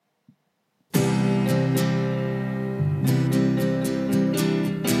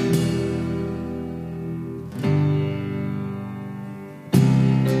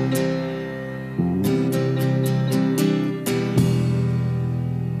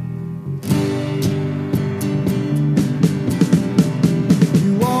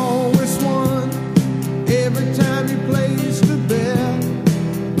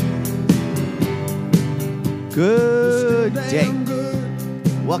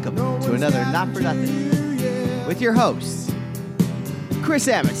welcome to another Not For Nothing with your hosts, Chris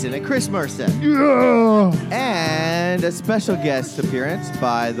Amundsen and Chris Mercer. Yeah. And a special guest appearance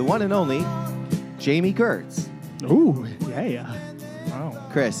by the one and only Jamie Gertz. Ooh, yeah. Wow.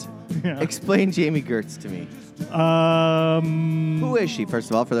 Chris, Yeah. explain Jamie Gertz to me. Who is she, first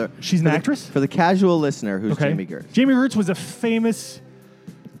of all? She's an actress? For the casual listener, who's Okay. Jamie Gertz? Jamie Gertz was a famous,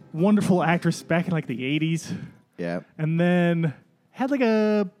 wonderful actress back in like the 80s. Yeah. And then had like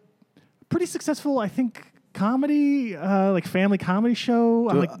a pretty successful, I think, comedy, like family comedy show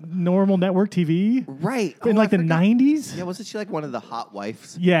on like normal network TV. Right. In like the 90s. Yeah, wasn't she like one of the hot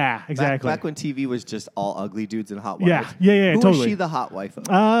wives? Yeah, exactly. Back when TV was just all ugly dudes and hot wives. Yeah, Who totally. was she the hot wife of?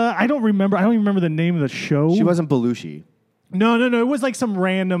 I don't remember. I don't even remember the name of the show. She wasn't Belushi. No. It was like some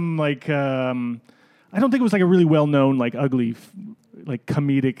random like I don't think it was like a really well known like ugly like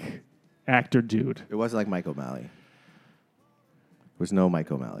comedic actor dude. It wasn't like Mike O'Malley. There was no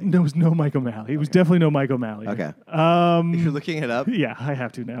Mike O'Malley. There was no Mike O'Malley. It was definitely no Mike O'Malley. Okay. You're looking it up? Yeah, I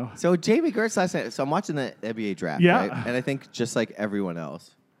have to now. So Jamie Gertz last night, so I'm watching the NBA draft, Yeah. right? And I think just like everyone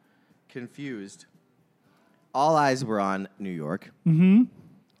else, confused, all eyes were on New York.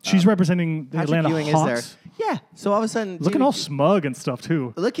 She's representing the Patrick Atlanta Ewing Hawks. is there. Yeah. So all of a sudden, Looking Jamie- all smug and stuff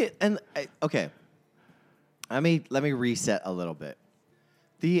too. Look at okay. Let me reset a little bit.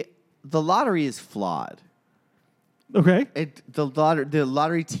 The lottery is flawed. Okay. The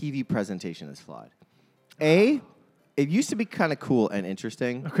lottery TV presentation is flawed. It used to be kind of cool and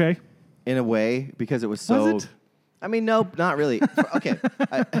interesting Okay. in a way because it was so. Was it? I mean, no, not really. Okay,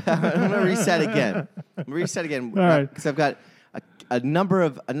 I'm gonna reset again. All right. Because I've got a number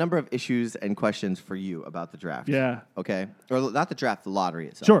of issues and questions for you about the draft. Yeah. Okay, or not the draft, the lottery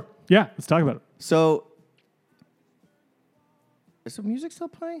itself. Sure. Yeah. Let's talk about it. So, is the music still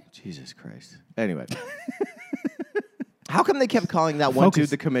playing? Jesus Christ. Anyway. How come they kept calling that one Focus. dude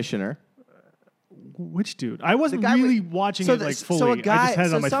the commissioner? Which dude? I wasn't guy really with- watching so it like the- fully. So a guy, I just had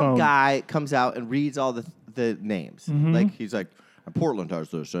it on my some phone. guy comes out and reads all the names. Mm-hmm. Like he's like, Portland has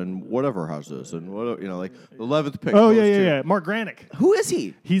this, and whatever has this, and what like the 11th pick. Oh goes to- yeah. Mark Granick. Who is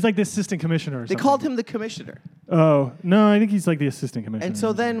he? He's like the assistant commissioner. Or They something. called him the commissioner. Oh no, I think he's like the assistant commissioner. And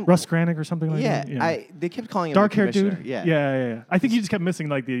so then- Russ Granick or something like Yeah, that. they kept calling him Dark the haired commissioner. dude. Yeah. Yeah. I think he just kept missing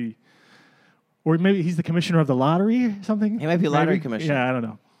like the, or maybe he's the commissioner of the lottery or something. He might be a lottery Maybe? commissioner. Yeah, I don't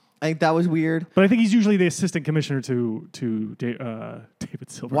know. I think that was weird. But I think he's usually the assistant commissioner to David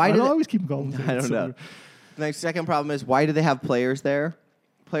Silver. Why I did don't it- always keep him calling him I David don't Silver. know. My second problem is why do they have players there?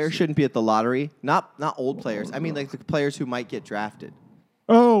 Players shouldn't be at the lottery. Not old players. I mean, like the players who might get drafted.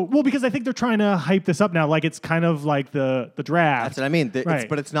 Oh well, because I think they're trying to hype this up now, like it's kind of like the draft. That's what I mean. Right.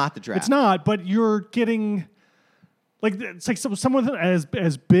 But it's not the draft. It's not, but you're getting like it's like someone as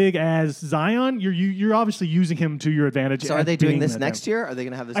big as Zion. You're obviously using him to your advantage. So are they doing this next year? Are they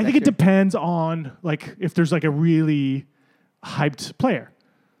going to have this I next think it year? depends on like if there's like a really hyped player.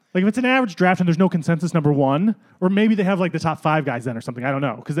 Like if it's an average draft and there's no consensus number one, or maybe they have like the top 5 guys then or something. I don't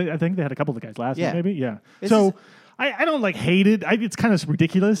know because I think they had a couple of the guys last Yeah. year, maybe. Yeah. This So is- I don't like hate it. It's kind of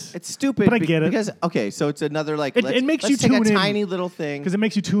ridiculous. It's stupid. But I get it. Because, okay, so it's another like, It let's makes you take tune a in. tiny little thing. Because it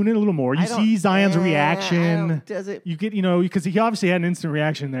makes you tune in a little more. You I don't- see Zion's I reaction. don't- does it? You get, because he obviously had an instant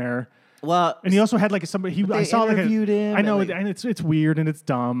reaction there. Well, And he also had like somebody. But I they saw like interviewed him I know, and, like- and it's weird and it's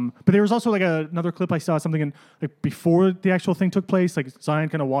dumb. But there was also like another clip I saw something in like before the actual thing took place. Like Zion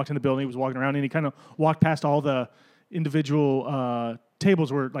kind of walked in the building. He was walking around and he kind of walked past all the individual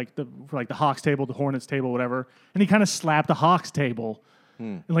tables were like the Hawks table, the Hornets table, whatever. And he kind of slapped the Hawks table.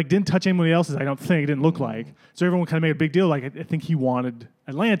 And like didn't touch anybody else's. I don't think it didn't look like. So everyone kind of made a big deal. Like I think he wanted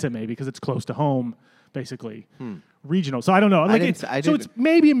Atlanta maybe because it's close to home, basically regional. So I don't know. Like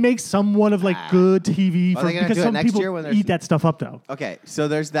maybe it makes somewhat of like good TV Are they gonna because do it some next year when people there's- eat that stuff up though. okay, so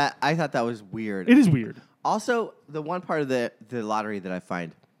there's that. I thought that was weird. It is weird. Also, the one part of the lottery that I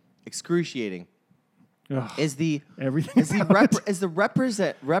find excruciating Ugh, is the everything. is the about it. is the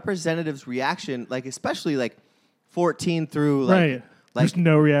representative's reaction, like especially like 14 through like Right. like There's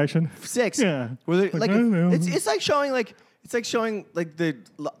no reaction. 6. Yeah. Where they, Like, like I don't know. it's like showing like the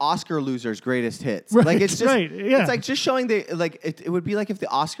Oscar losers' greatest hits. Right, Like it's just right, yeah. it's like just showing it would be like if the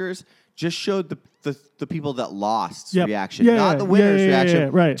Oscars just showed the people that lost Yep. reaction, Yeah, not the yeah, winners' yeah, yeah, reaction. yeah,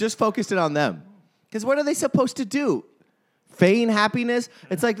 right. Just focused it on them. Because what are they supposed to do? Feign happiness?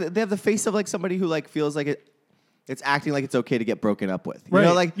 It's like they have the face of like somebody who like feels like it's acting like it's okay to get broken up with. You Right.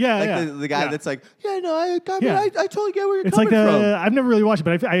 know, like Yeah. the guy Yeah. that's like, yeah, no, I Yeah. totally get where you're It's coming like from. I've never really watched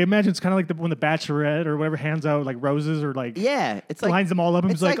it, but I imagine it's kind of like when the Bachelorette or whatever hands out like roses or like Yeah, it's like lines them all up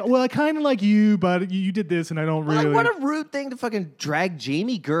and it's is like, well, I kind of like you, but you did this and I don't really. like what a rude thing to fucking drag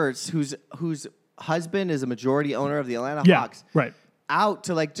Jamie Gertz, whose husband is a majority owner of the Atlanta yeah, Hawks. right. out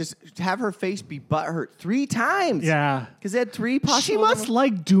to like just have her face be butthurt 3 times. Yeah. Because they had 3 possible. She must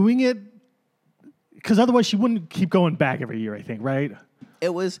like doing it because otherwise she wouldn't keep going back every year, I think, right?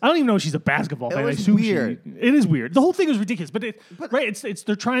 It was. I don't even know if she's a basketball fan. I was assume weird. It is weird. The whole thing is ridiculous, but right, it's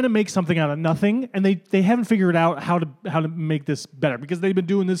they're trying to make something out of nothing, and they haven't figured out how to make this better because they've been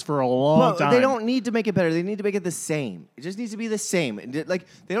doing this for a long time. They don't need to make it better. They need to make it the same. It just needs to be the same. And like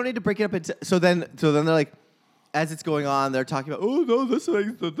they don't need to break it up into. So then they're like, as it's going on, they're talking about, oh no, this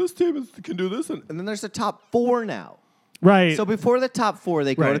team can do this, and then there's the top 4 now. Right. So before the top 4,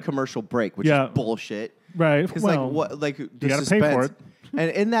 they go Right. to commercial break, which Yeah. is bullshit. Right. Because Well, like what, like the you gotta suspense. pay for it. And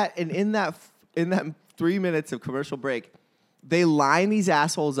in that 3 minutes of commercial break, they line these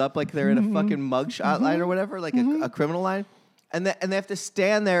assholes up like they're in a fucking mugshot line or whatever, like a criminal line, and they have to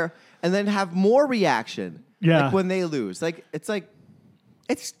stand there and then have more reaction. Yeah. Like when they lose, like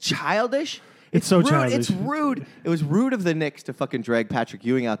it's childish. It's so rude. childish. It's rude. It was rude of the Knicks to fucking drag Patrick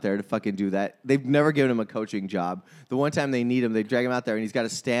Ewing out there to fucking do that. They've never given him a coaching job. The one time they need him, they drag him out there and he's got to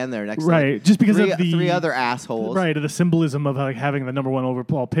stand there next to Right. Just because of the 3 other assholes. Right, the symbolism of like having the number 1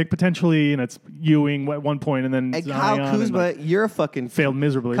 overall pick potentially, and it's Ewing at one point, and then And Zion, Kyle and, Kuzma, like, you're a fucking failed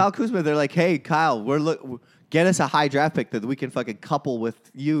miserably. Kyle Kuzma, they're like, hey, Kyle, get us a high draft pick that we can fucking couple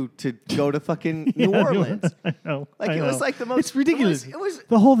with you to go to fucking New Orleans. I know. Like, I it was know. like the most. It's ridiculous. It was.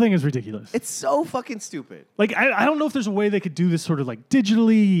 The whole thing is ridiculous. It's so fucking stupid. Like I don't know if there's a way they could do this sort of like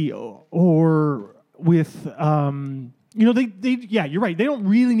digitally or with yeah, you're right. They don't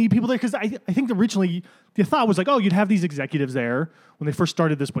really need people there because I think originally the thought was like, oh, you'd have these executives there when they first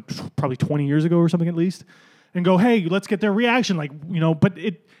started this, probably 20 years ago or something at least, and go, hey, let's get their reaction, like but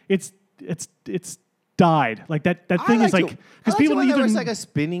it's died. Like that thing is like because people when either there was like a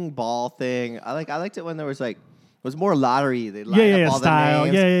spinning ball thing. I liked it when there was like. It was more lottery. They'd line up all style.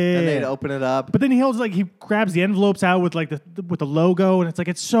 the names, and Yeah. they'd open it up. But then he grabs the envelopes out with like with the logo, and it's like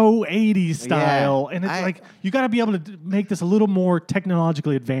it's so 80s style, and it's like you got to be able to make this a little more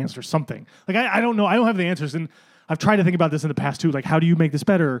technologically advanced or something. Like I don't know, I don't have the answers, and I've tried to think about this in the past too. Like how do you make this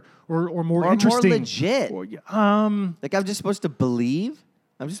better or more interesting, more legit? Like I'm just supposed to believe.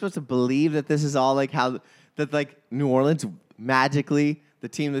 I'm just supposed to believe that this is all like how that like New Orleans magically. The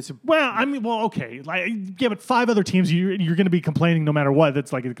team that's okay. Like, yeah, but 5 other teams, you're going to be complaining no matter what.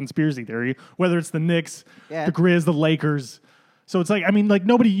 That's like a conspiracy theory. Whether it's the Knicks, the Grizz, the Lakers. So it's like, I mean, like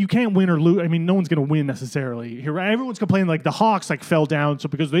nobody, you can't win or lose. I mean, no one's going to win necessarily here. Right? Everyone's complaining like the Hawks like fell down, so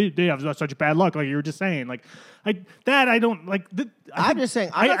because they have such bad luck. Like you were just saying, like I don't like. I'm just saying.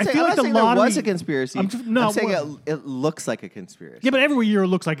 I'm not feel like the saying lottery there was a conspiracy. I'm saying it looks like a conspiracy. Yeah, but every year it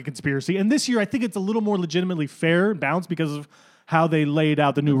looks like a conspiracy, and this year I think it's a little more legitimately fair and balanced because of how they laid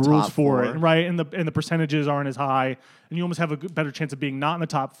out the new rules for it, right? And the percentages aren't as high, and you almost have a better chance of being not in the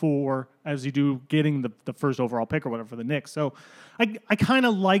top 4 as you do getting the first overall pick or whatever for the Knicks. So I kind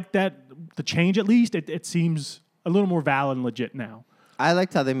of like that the change at least. It seems a little more valid and legit now. I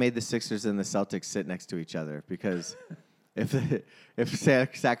liked how they made the Sixers and the Celtics sit next to each other because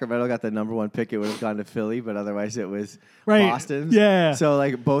if Sacramento got the number 1 pick, it would have gone to Philly, but otherwise it was Boston's. Yeah. So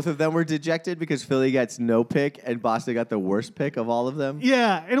like both of them were dejected because Philly gets no pick and Boston got the worst pick of all of them.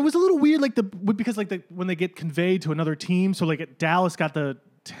 Yeah, and it was a little weird, like because when they get conveyed to another team. So like Dallas got the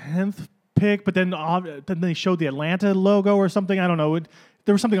 10th pick, but then they showed the Atlanta logo or something. I don't know.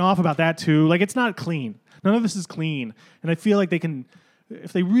 There was something off about that too. Like it's not clean. None of this is clean, and I feel like they can.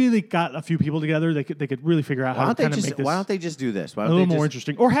 If they really got a few people together, they could really figure out how to kind of make this. Why don't they just do this? Why a don't little more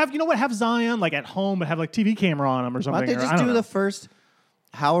interesting, or have Zion like at home, but have like TV camera on him or something. Why don't they just do the first,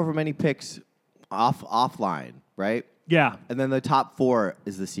 however many picks offline, right? Yeah, and then the top 4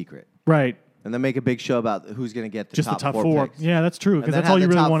 is the secret, right? And then make a big show about who's going to get just top the top 4 picks. Yeah, that's true because that's all you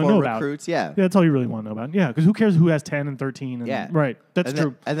really want to know about. Yeah, that's all you really want to know about. Yeah, because who cares who has 10 and 13? And, right. That's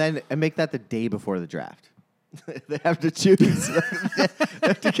true. And make that the day before the draft. They have to choose. They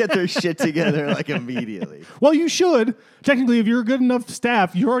have to get their shit together like immediately. Well, you should. Technically, if you're a good enough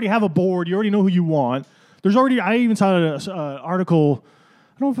staff, you already have a board. You already know who you want. I even saw an article.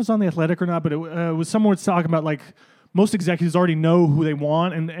 I don't know if it was on The Athletic or not, but it was someone talking about like most executives already know who they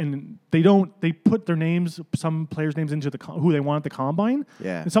want, and they put their names, some players' names into who they want at the combine.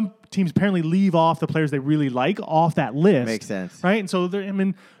 Yeah. And some teams apparently leave off the players they really like off that list. Makes sense. Right? And so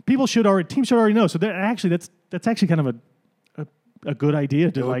teams should already know. So that's actually kind of a good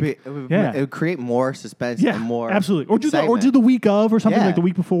idea to it would create more suspense and more absolutely. excitement. Or do the week of or something like the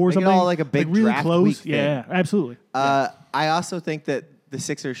week before or Make something. it all like a big really draft close. week thing. Yeah, absolutely. I also think that the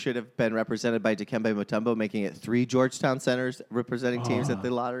Sixers should have been represented by Dikembe Mutombo, making it 3 Georgetown centers representing teams at the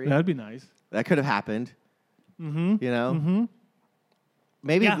lottery. That'd be nice. That could have happened. Mm-hmm. You know? Mm-hmm.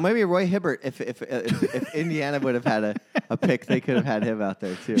 Maybe Yeah. Roy Hibbert, if Indiana would have had a pick, they could have had him out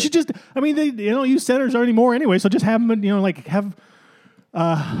there too. You should just, I mean, they don't use centers anymore anyway, so just have them, have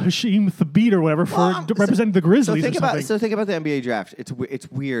Hasheem Thabit or whatever representing the Grizzlies or something. Think about the NBA draft.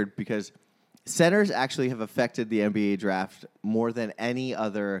 It's weird because centers actually have affected the NBA draft more than any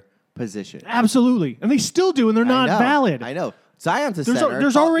other position. Absolutely. And they still do, and they're not valid. I know. Zion's a There's center.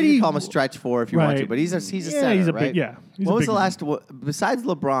 there's already- You can call him a stretch four if you want to, Right. but he's a center, he's a right? big- yeah, he's When a was big the man. last? Besides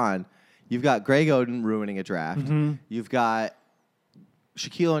LeBron, you've got Greg Oden ruining a draft. Mm-hmm. You've got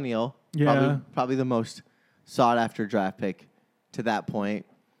Shaquille O'Neal, Yeah. probably the most sought after draft pick to that point.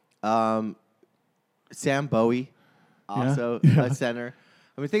 Sam Bowie, also Yeah. a center.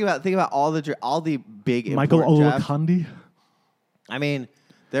 I mean, think about all the big Michael important drafts. Olakandi. I mean,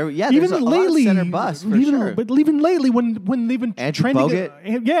 there's a Even lot lately, of center busts for sure. But even lately, when they've been Andrew trending,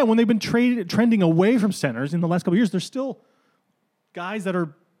 Bogut? when they've been trending away from centers in the last couple of years, there's still guys that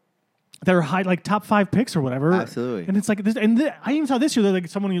are high, like top 5 picks or whatever. Absolutely. And it's like this, I even saw this year that like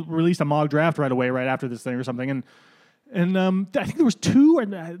someone released a mock draft right after this thing or something, and I think there was 2 or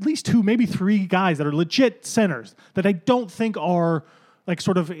at least 2, maybe 3 guys that are legit centers that I don't think are like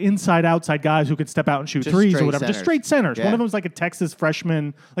sort of outside guys who could step out and shoot Just threes or straight whatever. Just centers. straight centers. Yeah. One of them was like a Texas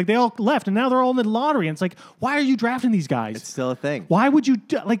freshman. Like they all left, and now they're all in the lottery. And it's like, why are you drafting these guys? It's still a thing. Why would you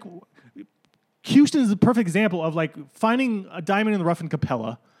like? Houston is the perfect example of like finding a diamond in the rough in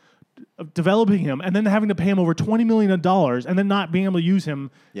Capella, of developing him, and then having to pay him over $20 million, and then not being able to use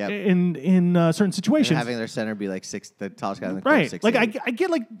him Yep. in certain And situations. having their center be like the tallest guy in the court, Right, 6'8". like I get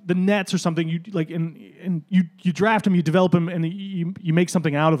like the Nets or something. You like and you draft him, you develop him, and you make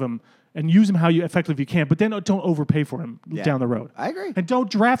something out of him, and use him how you effectively can. But then don't overpay for him down the road. I agree. And don't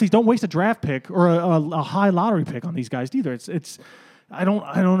draft these. Don't waste a draft pick or a high lottery pick on these guys either. It's I don't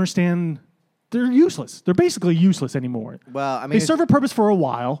understand. They're useless. They're basically useless anymore. Well, I mean, They serve a purpose for a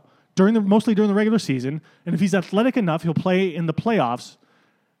while mostly during the regular season, and if he's athletic enough, he'll play in the playoffs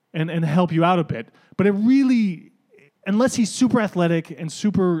and help you out a bit. But it really, unless he's super athletic and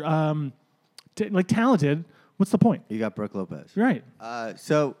super talented, what's the point? you got Brooke Lopez. Right.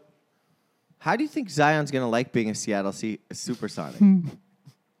 So, how do you think Zion's going to like being a Seattle Supersonic?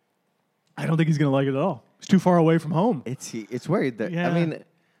 I don't think he's going to like it at all. He's too far away from home. It's weird. That, Yeah. I mean,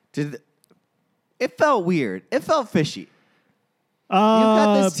 it felt weird. It felt fishy. You've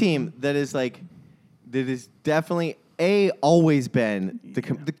got this team that is definitely always been the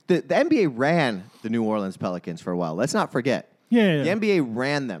NBA ran the New Orleans Pelicans for a while. Let's not forget. Yeah. The NBA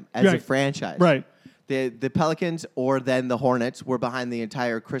ran them as a Right. franchise. Right. The Pelicans or then the Hornets were behind the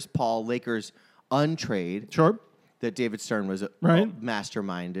entire Chris Paul Lakers untrade Sure. that David Stern was Right.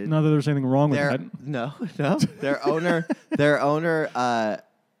 masterminded. Not that there's anything wrong with Their, that. no. Their owner.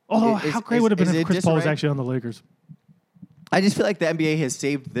 Oh, is- how great is- would it have is been if it Chris Paul was disarray? actually on the Lakers? I just feel like the NBA has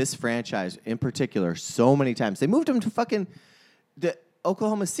saved this franchise in particular so many times. They moved them to fucking the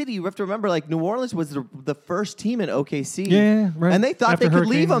Oklahoma City. You have to remember, like, New Orleans was the first team in OKC. Yeah, right. And they thought After they could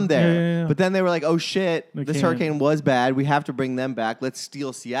leave Hurricane. them there. Yeah. But then they were like, oh, shit, They this can't. hurricane was bad. We have to bring them back. Let's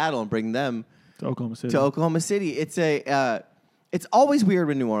steal Seattle and bring them To Oklahoma City. to Oklahoma City. It's always weird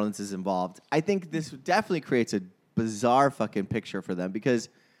when New Orleans is involved. I think this definitely creates a bizarre fucking picture for them because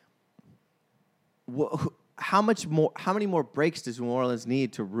how many more breaks does New Orleans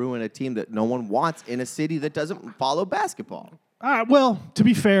need to ruin a team that no one wants in a city that doesn't follow basketball? Well, to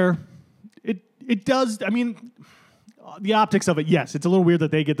be fair, it does. I mean, the optics of it, yes, it's a little weird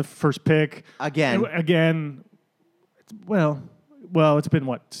that they get the first pick Again. It's been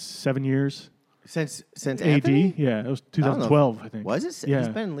what, 7 years? Since AD, Anthony? yeah, it was I don't know. 2012, I think. Was it? Yeah, He's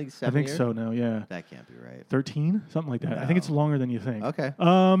been in league 7 I think years? so now. Yeah, That can't be right. 13, something like that. I think it's longer than you think. Okay.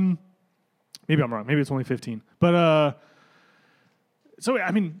 Maybe I'm wrong. Maybe it's only 15. But so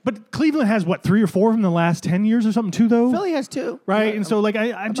I mean, but Cleveland has what, 3 or 4 from the last 10 years or something too, though. Philly has 2. Right, and so like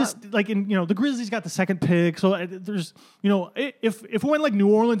I'm just like the Grizzlies got the second pick, so there's if it went like New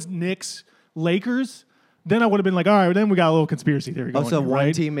Orleans, Knicks, Lakers, then I would have been like, all right, then we got a little conspiracy theory going. Also, here, one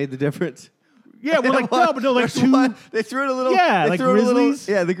right? team made the difference. Yeah, we're like no, but no, like There's 2. one- They threw it a little. Yeah, they like threw it a little- Grizzlies.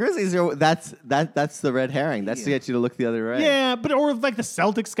 Yeah, the Grizzlies are. That's the red herring. That's to get you to look the other way. Yeah, but or if like the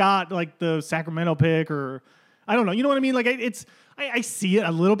Celtics got like the Sacramento pick, or I don't know. You know what I mean? Like I see it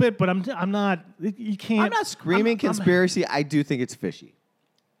a little bit, but I'm not. You can't. I'm not screaming conspiracy. I do think it's fishy.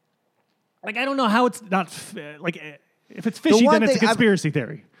 Like I don't know how it's not like if it's fishy, one then it's a thing conspiracy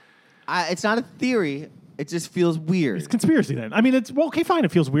theory. It's not a theory. It just feels weird. It's conspiracy then. I mean, it's okay, fine.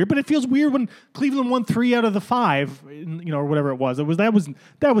 It feels weird, but it feels weird when Cleveland won 3 out of the 5, or whatever it was.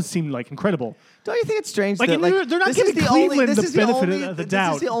 That seemed like incredible. Don't you think it's strange Like, that they're not this giving is the Cleveland only, the this is benefit only, of the This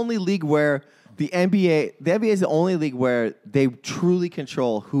doubt. is the only league where The NBA is the only league where they truly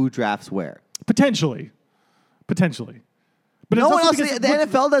control who drafts where. Potentially. But No it's one also else. because- The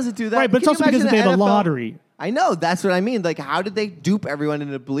NFL doesn't do that. Right, but it's Can also you because imagine they have a the NFL? lottery. I know. That's what I mean. Like, how did they dupe everyone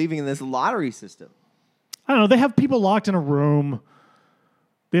into believing in this lottery system? I don't know. They have people locked in a room.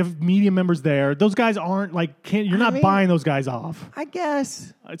 They have media members there. Those guys aren't like. You're not buying those guys off. I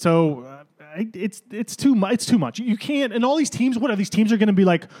guess. So it's too much. It's too much. You can't. And all these teams. What are these teams are going to be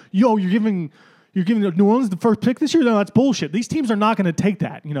like? Yo, you're giving New Orleans the first pick this year. No, that's bullshit. These teams are not going to take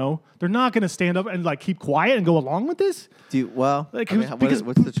that. You know, they're not going to stand up and like keep quiet and go along with this. Like, Because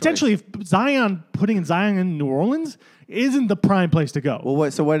what's the potentially, choice? if putting Zion in New Orleans isn't the prime place to go. Well,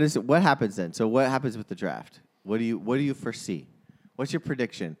 what happens then? So what happens with the draft? What do you foresee? What's your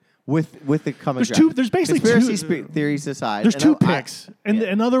prediction with the coming draft? There's basically conspiracy theories aside. There's and two I- picks,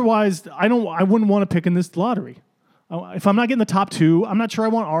 and otherwise, I wouldn't want to pick in this lottery. If I'm not getting the top two, I'm not sure I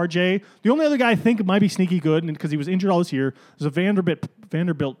want RJ. The only other guy I think might be sneaky good, because he was injured all this year, is a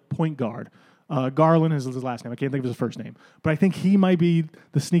Vanderbilt point guard. Garland is his last name. I can't think of his first name, but I think he might be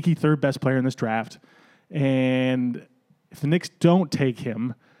the sneaky third best player in this draft. And if the Knicks don't take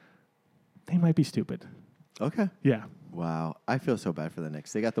him, they might be stupid. Okay. Yeah, Wow. I feel so bad for the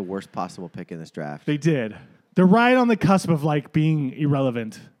Knicks. They got the worst possible pick in this draft. they did. They're right on the cusp of like being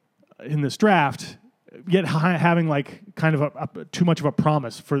irrelevant in this draft, yet having like kind of a too much of a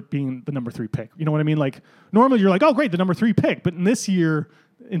promise for being the number 3 pick. You know what I mean? Like normally you're like, oh great, the number 3 pick, but in this year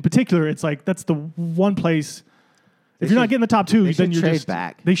in particular, it's like that's the one place. If you're not getting the top 2, they then should you're trade just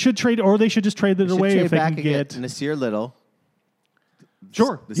back. They should trade, or they should just trade it Should away trade if they back can and get. Nasir Little.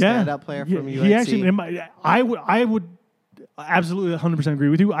 Sure, The yeah. standout player Yeah, from he UNC. actually, I would absolutely 100% agree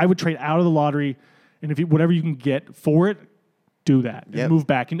with you. I would trade out of the lottery, and whatever you can get for it, do that and Yep. move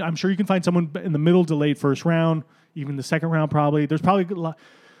back. And I'm sure you can find someone in the middle to late first round, even the second round probably. There's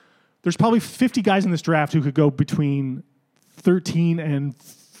probably 50 guys in this draft who could go between 13 and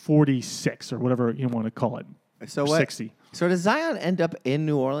 46 or whatever you want to call it. So Or what? 60. So does Zion end up in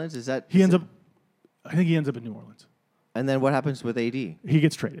New Orleans? I think he ends up in New Orleans. And then what happens with AD? He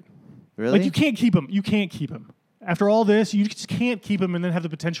gets traded. Really? Like you can't keep him. You can't keep him. After all this, you just can't keep him and then have the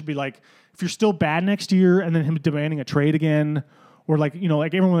potential to be like, if you're still bad next year and then him demanding a trade again, or like,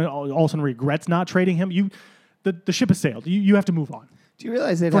 like everyone all of a sudden regrets not trading him, the ship has sailed. You have to move on. Do you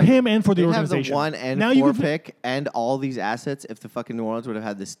realize they'd For have, him and for the they'd organization. have the 1 and Now you 4 can- pick and all these assets if the fucking New Orleans would have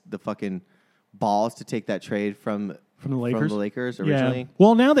had the fucking balls to take that trade from From the Lakers? originally? Yeah.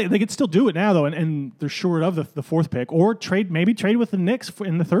 Well, now they could still do it now, though, and they're short of the 4th pick, or maybe trade with the Knicks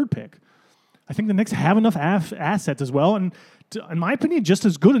in the 3rd pick. I think the Knicks have enough assets as well, and in my opinion, just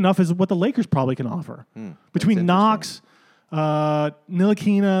as good enough as what the Lakers probably can offer. Between Knox,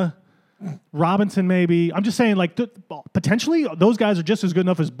 Ntilikina, Robinson, maybe. I'm just saying, like, potentially those guys are just as good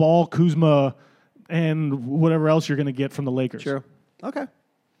enough as Ball, Kuzma, and whatever else you're going to get from the Lakers. Sure. Okay.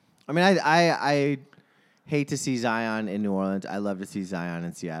 I mean, I hate to see Zion in New Orleans. I love to see Zion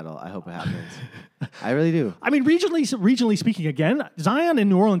in Seattle. I hope it happens. I really do. I mean, regionally speaking, again, Zion in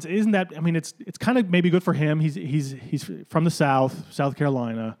New Orleans isn't that. I mean, it's kind of maybe good for him. He's from the South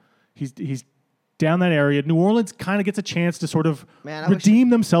Carolina. He's down that area. New Orleans kind of gets a chance to sort of redeem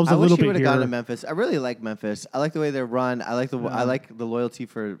themselves a little bit I wish he would have gone to here. Memphis. I really like Memphis. I like the way they run. I like the loyalty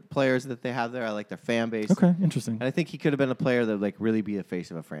for players that they have there. I like their fan base. Okay, interesting. And I think he could have been a player that would like really be the face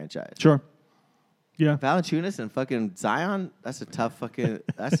of a franchise. Sure. Yeah. Valanciunas and fucking Zion. That's a tough fucking.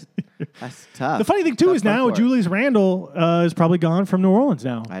 That's tough. The funny thing too Tough is now front court. Julius Randle is probably gone from New Orleans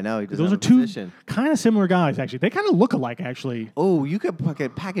now. I know he doesn't Those are have a two position. kind of similar guys. Actually, they kind of look alike. Actually. Oh, you could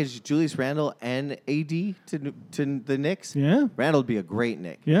fucking package Julius Randle and AD to the Knicks. Yeah. Randle would be a great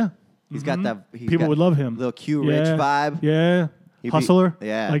Knick. Yeah. He's got that. He's People got would love him. Little Q Rich vibe. Yeah. He'd be- Hustler.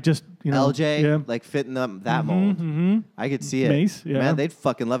 yeah. Like just LJ, Yeah. like fitting them that mold. I could see it. Mace, yeah. Man, they'd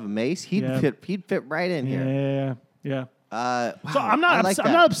fucking love him. Mace, he'd Yeah. fit right in here. Yeah. Wow, So I'm not. I like I'm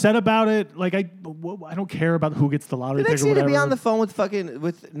that. not upset about it. Like I don't care about who gets the lottery The pick Knicks or need to whatever. be on the phone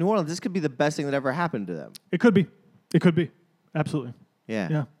with New Orleans. This could be the best thing that ever happened to them. It could be. It could be. Absolutely. Yeah.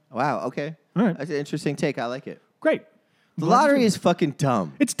 Yeah. Wow. Okay. All right. That's an interesting take. I like it. Great. The lottery is fucking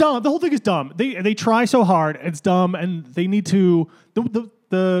dumb. It's dumb. The whole thing is dumb. They try so hard. It's dumb, and they need to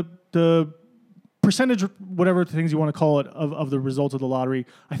the percentage, whatever things you want to call it, of the results of the lottery.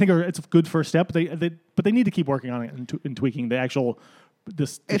 I think it's a good first step. But they need to keep working on it and tweaking the actual the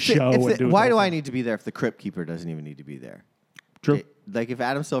show. Why do I need to be there if the Crypt Keeper doesn't even need to be there? True. Like if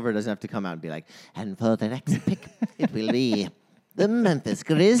Adam Silver doesn't have to come out and be like, and for the next pick, it will be the Memphis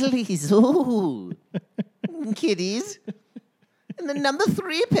Grizzlies. Ooh, kiddies. And the number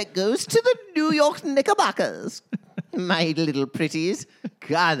 3 pick goes to the New York Knickerbockers. My little pretties.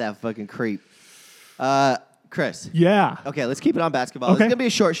 God, that fucking creep. Chris. Yeah. Okay, let's keep it on basketball. Okay. It's gonna be a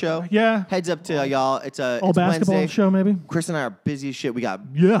short show. Yeah. Heads up to y'all. It's Basketball Wednesday. show, maybe? Chris and I are busy as shit. We got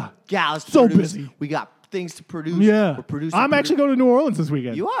Yeah. gals to So produce. busy. We got things to produce. Yeah. We're producing. I'm actually going to New Orleans this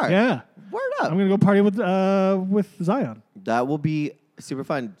weekend. You are? Yeah. Word up. I'm going to go party with Zion. That will be super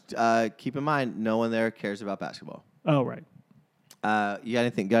fun. Keep in mind, no one there cares about basketball. Oh, right. You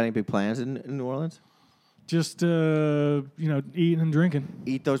got any big plans in New Orleans? Just, eating and drinking.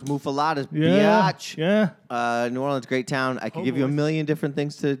 Eat those muffaladas, Yeah. biatch. Yeah. New Orleans, great town. I could give you a million different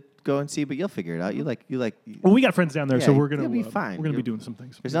things to go and see, but you'll figure it out. You like. Well, we got friends down there, Yeah, so we're going to you'll be fine. We're going to be doing some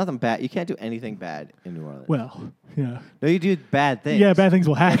things. There's nothing bad. You can't do anything bad in New Orleans. Well, yeah. No, you do bad things. Yeah, bad things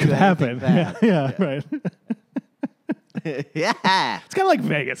will do anything happen. bad. Yeah, right. Yeah. It's kind of like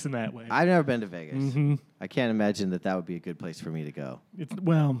Vegas in that way. I've never been to Vegas. Mm-hmm. I can't imagine that would be a good place for me to go.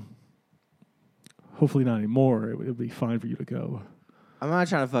 Hopefully not anymore. It would be fine for you to go. I'm not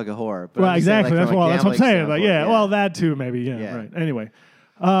trying to fuck a whore. But Well, I'm just saying, exactly. like, from a That's what I'm gambling saying. Like, standpoint, well, that too, maybe. Yeah, Yeah. right. Anyway,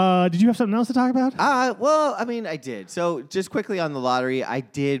 did you have something else to talk about? Well, I mean, I did. So just quickly on the lottery, I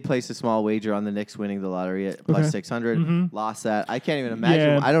did place a small wager on the Knicks winning the lottery at plus Okay. 600. Mhm. Lost that. I can't even imagine.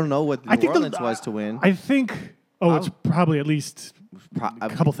 Yeah. I don't know what I New think Orleans was to win. I think. It's probably at least a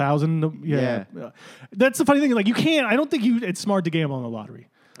couple thousand. Yeah. That's the funny thing. Like, you can't. I don't think it's smart to gamble on the lottery.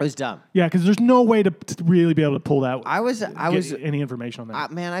 It was dumb. Yeah, because there's no way to really be able to pull that. I was any information on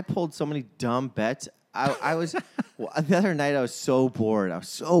that. man, I pulled so many dumb bets. I was the other night. I was so bored.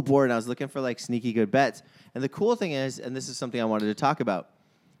 And I was looking for like sneaky good bets. And the cool thing is, and this is something I wanted to talk about.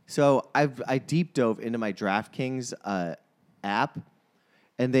 So I deep dove into my DraftKings app,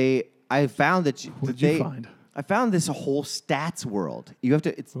 and I found that What did you find? I found this whole stats world. You have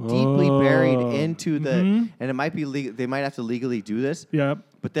to. It's deeply buried into the, and it might be legal. They might have to legally do this. Yeah.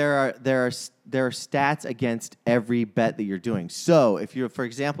 But there are stats against every bet that you're doing. So if you're, for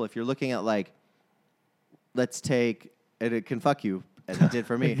example, if you're looking at like, let's take, and it can fuck you as it did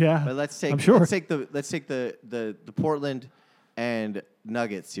for me. Yeah, But let's take I'm sure. let's take the Portland and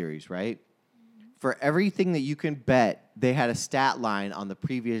Nuggets series, right? For everything that you can bet, they had a stat line on the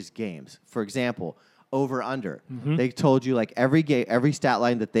previous games. For example, over under. They told you like every every stat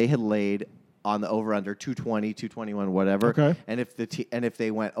line that they had laid on the over under 220, 221, whatever. Okay. And if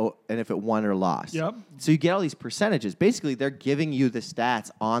it won or lost. Yep. So you get all these percentages. Basically, they're giving you the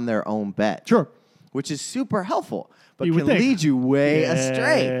stats on their own bet. Sure. Which is super helpful, but You would can think. lead you way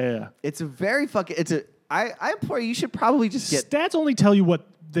astray. Yeah. It's a very fucking. I implore you should probably just get. Stats only tell you what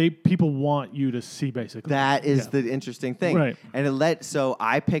people want you to see, basically. That is Yeah. the interesting thing, Right. And so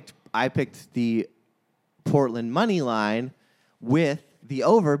I picked the Portland money line with the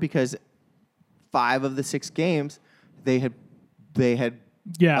over because 5 of the 6 games they had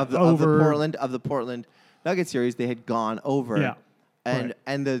Yeah, of the Portland Nugget series they had gone over. Yeah.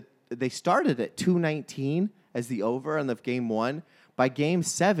 And they started at 219 as the over on the game 1. By game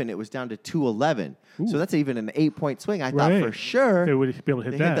 7 it was down to 211. So that's even an 8-point swing. I thought for sure they would be able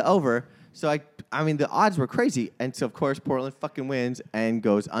to hit they that. hit the over. So I mean the odds were crazy. And so of course Portland fucking wins and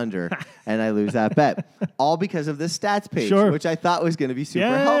goes under and I lose that bet. All because of this stats page, Sure. which I thought was going to be super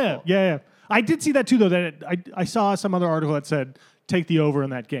yeah, helpful. Yeah. I did see that too, though. That I saw some other article that said take the over in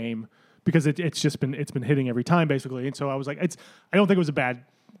that game because it's been hitting every time basically, and so I was like, I don't think it was a bad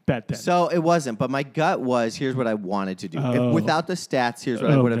bet then. So it wasn't, but my gut was here's what I wanted to do. If, without the stats, here's what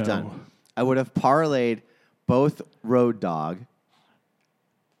I would have done. I would have parlayed both road dog,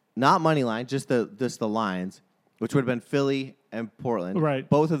 not money line, just the lines, which would have been Philly and Portland. Right.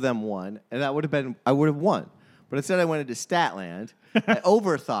 Both of them won, and I would have won. But instead I went into Statland. I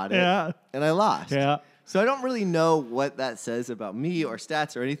overthought it, Yeah. and I lost. Yeah. So I don't really know what that says about me or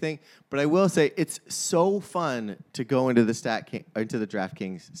stats or anything, but I will say it's so fun to go into the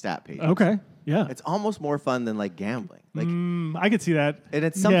DraftKings stat page. Okay. Yeah. It's almost more fun than like gambling. Like, I could see that. and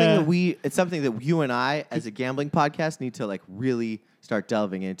it's something Yeah. it's something that you and I, as a gambling podcast, need to like really start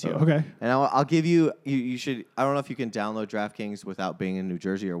delving into. Okay. And I'll give you should. I don't know if you can download DraftKings without being in New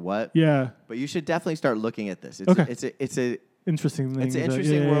Jersey or what. Yeah. But you should definitely start looking at this. Okay. It's an Interesting thing.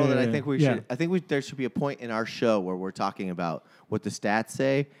 interesting world, and I think yeah. there should be a point in our show where we're talking about what the stats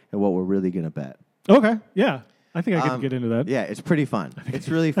say and what we're really going to bet. Okay. Yeah. I think I could get into that. Yeah, it's pretty fun. It's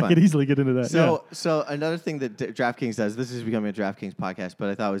really fun. I could easily get into that. So another thing that DraftKings does, this is becoming a DraftKings podcast, but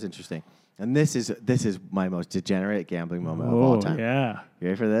I thought it was interesting. And this is my most degenerate gambling moment of all time. Yeah. You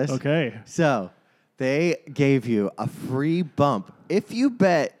ready for this? Okay. So they gave you a free bump if you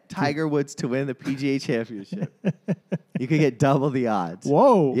bet Tiger Woods to win the PGA Championship. You could get double the odds.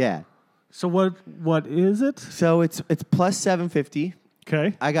 Whoa. Yeah. So what is it? So it's plus 750.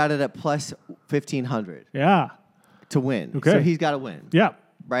 Okay. I got it at plus 1500 Yeah. to win. Okay. So he's got to win. Yeah.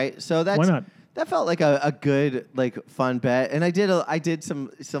 Right? So that's Why not? that felt like a good, like, fun bet. And I did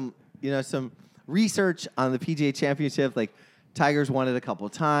some research on the PGA Championship. Like, Tiger's won it a couple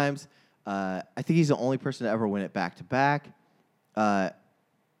of times. I think he's the only person to ever win it back to back.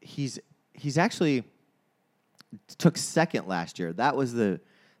 He's actually took second last year. That was the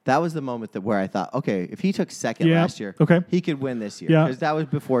moment where I thought, okay, if he took second last year, he could win this year. Because that was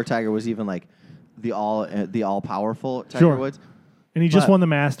before Tiger was even like the all powerful Tiger Woods. And he just won the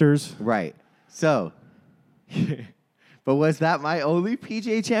Masters. Right. So, but was that my only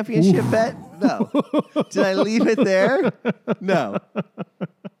PGA Championship bet? No. Did I leave it there? No.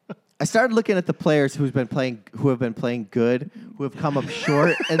 I started looking at the players who have been playing good, who have come up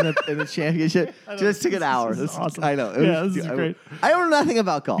short in the championship. Just took an hour. This is awesome. I know. This is great. I know nothing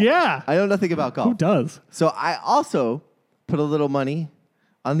about golf. Yeah. I know nothing about golf. Who does? So I also put a little money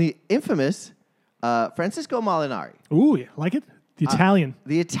on the infamous Francisco Molinari. Ooh, yeah. Like it? The Italian.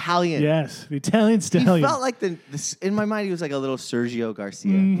 The Italian. Yes, the Italian stallion. He felt like in my mind, he was like a little Sergio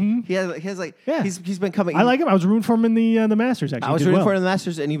Garcia. Mm-hmm. He has like, he's been coming. I like him. I was rooting for him in the Masters, actually. I was rooting for him in the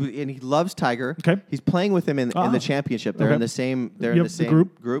Masters, and he loves Tiger. Okay. He's playing with him in the championship. They're in the same. They're in the same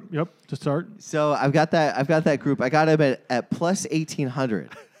group. Yep. To start. So I've got that group. I got him at plus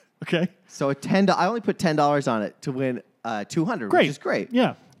 1,800. Okay. So I only put $10 on it to win 200, which is great.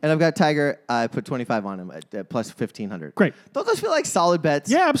 Yeah. And I've got Tiger. I put 25 on him at plus 1,500. Great. Don't those feel like solid bets?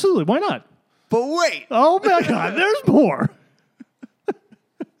 Yeah, absolutely. Why not? But wait. Oh my God, there's more.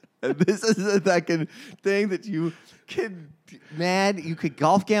 This is the second thing that you can. Man,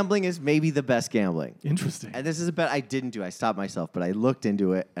 golf gambling is maybe the best gambling. Interesting. And this is a bet I didn't do. I stopped myself, but I looked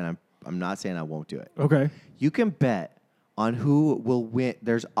into it, and I'm not saying I won't do it. Okay. You can bet on who will win.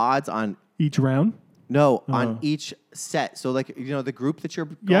 There's odds on each round. No, on each set. So, like, the group that you're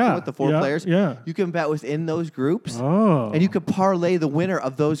golfing with, the four players, you can bet within those groups. Oh. And you could parlay the winner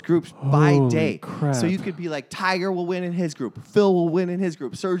of those groups by day. Crap. So you could be like, Tiger will win in his group, Phil will win in his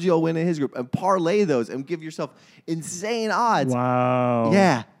group, Sergio will win in his group, and parlay those and give yourself insane odds. Wow.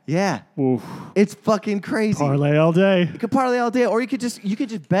 Yeah. Oof. It's fucking crazy. Parlay all day. You could parlay all day, or you could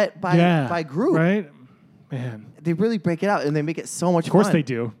just bet by group. Right? Man. They really break it out, and they make it so much fun. Of course they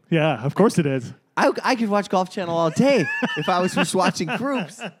do. Yeah, of course it is. I could watch Golf Channel all day if I was just watching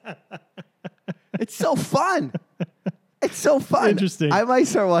groups. It's so fun. It's so fun. Interesting. I might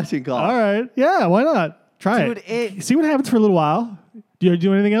start watching golf. All right. Yeah, why not? Try Dude, it. See what happens for a little while. Do you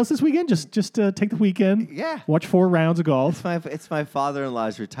do anything else this weekend? Just take the weekend. Yeah. Watch 4 rounds of golf. It's my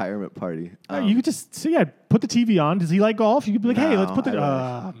father-in-law's retirement party. You could just put the TV on. Does he like golf? You could be like, hey, let's put the.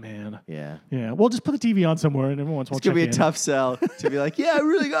 Man. Yeah. Yeah. Well, just put the TV on somewhere, and every once in a while, it's gonna be a tough sell to be like, yeah, I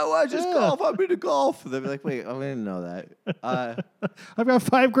really gotta watch this golf. I'm into golf. They'll be like, wait, I didn't know that. I've got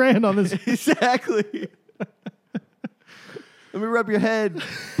 $5,000 on this. Exactly. Let me rub your head,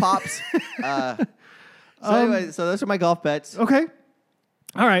 pops. Anyway, so those are my golf bets. Okay.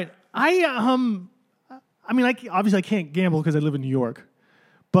 All right. I obviously I can't gamble because I live in New York,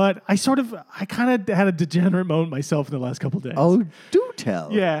 but I kind of had a degenerate moment myself in the last couple of days. Oh, do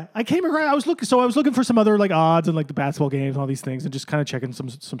tell. Yeah, I came around. I was looking for some other like odds and like the basketball games and all these things, and just kind of checking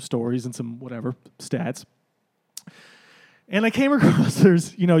some stories and some whatever stats. And I came across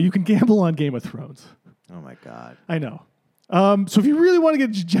you can gamble on Game of Thrones. Oh my God. I know. So if you really want to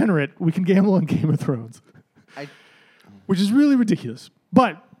get degenerate, we can gamble on Game of Thrones, which is really ridiculous.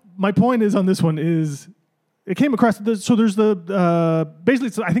 But my point is on this one is it came across. So there's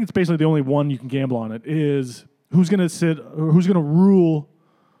basically, I think it's basically the only one you can gamble on it is who's going to rule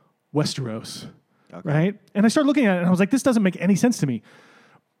Westeros, right? And I started looking at it and I was like, this doesn't make any sense to me.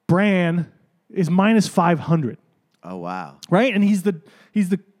 Bran is minus 500. Oh wow! Right, and he's the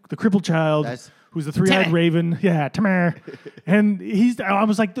crippled child. Who's the three-eyed raven? Yeah, Tamar. And I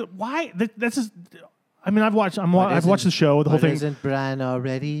was like, why? That's just. I mean, I've watched the show, the whole thing. Isn't Bran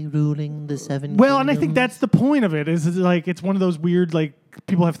already ruling the Seven Well, Kingdoms? and I think that's the point of it. Is like it's one of those weird like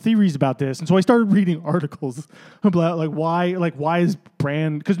people have theories about this, and so I started reading articles about why is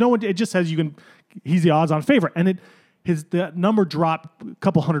Bran? Because it just says he's the odds-on favorite, and the number dropped a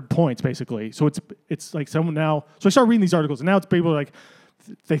couple hundred points basically. So it's like someone now. So I started reading these articles, and now it's people like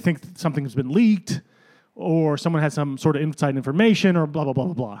they think something's been leaked, or someone had some sort of inside information, or blah blah blah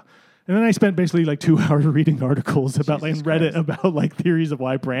blah blah. And then I spent basically like 2 hours reading articles about like Reddit about like theories of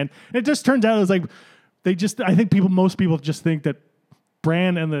why Bran. And it just turns out it was like I think most people just think that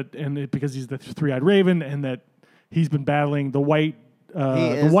Bran because he's the three-eyed raven and that he's been battling the White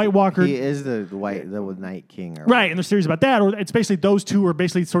Walker. He is the Night King, right? And there's theories about that, or it's basically those two are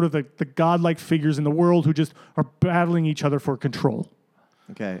basically sort of the godlike figures in the world who just are battling each other for control.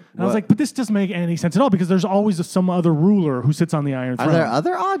 Okay. And I was like, but this doesn't make any sense at all because there's always some other ruler who sits on the Iron Throne. Are there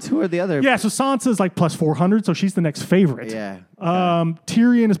other odds? Who are the other? Yeah, so Sansa's like plus 400, so she's the next favorite. Yeah.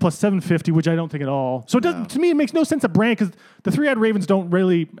 Tyrion is plus 750, which I don't think at all. So it doesn't, to me, it makes no sense that Bran, because the three-eyed ravens don't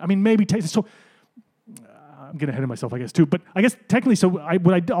really, I mean, maybe, so I'm getting ahead of myself, I guess, too. But I guess technically, so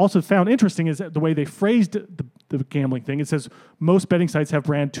what I also found interesting is that the way they phrased the gambling thing. It says most betting sites have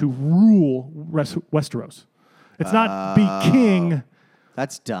Bran to rule Westeros. It's not be king.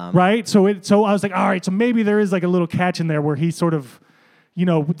 That's dumb. Right? So I was like, all right, so maybe there is like a little catch in there where he's sort of,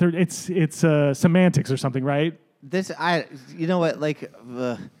 it's semantics or something, right? You know what, like,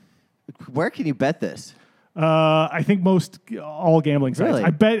 where can you bet this? I think all gambling sites.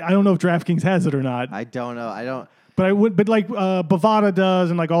 Really? I don't know if DraftKings has it or not. I don't know. But I would, but like Bovada does,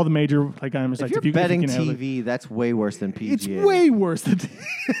 and like all the major like gambling sites. If you're betting TV, that's way worse than PGA. It's way worse than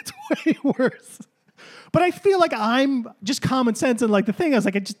it's way worse. But I feel like I'm just common sense, and like the thing is,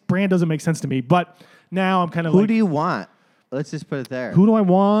 like, Bran doesn't make sense to me. But now I'm kind of Who do you want? Let's just put it there. Who do I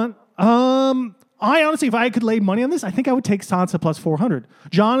want? I honestly, if I could lay money on this, I think I would take Sansa plus 400.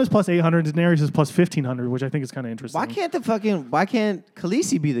 Jon is plus 800. Daenerys is plus 1,500, which I think is kind of interesting. Why can't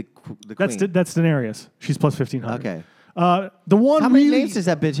Khaleesi be the queen? That's Daenerys. She's plus 1,500. Okay. The one How many names does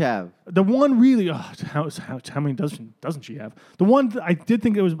that bitch have? The one really, how many doesn't she have? The one I did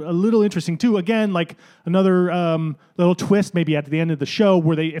think it was a little interesting too. Again, like another little twist maybe at the end of the show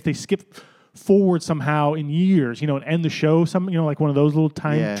where if they skip forward somehow in years, and end the show, like one of those little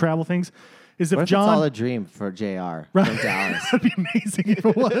time travel things. Is if what if Jon, it's all a dream for JR from Dallas? That'd be amazing if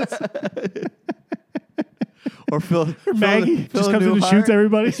it was. Or Maggie just comes in and shoots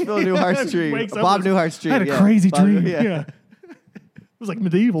everybody. It's Phil Newhart's dream. Bob Newhart's dream. I had a crazy dream. Yeah. It was like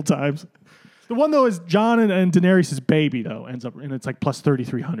medieval times. The one though is Jon and Daenerys' baby though ends up, and it's like plus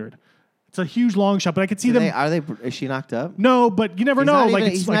 3,300. It's a huge long shot, but I could see them. Is she knocked up? No, but you never know.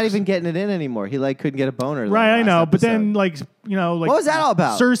 He's not even getting it in anymore. He couldn't get a boner. Right, I know. But then what was that all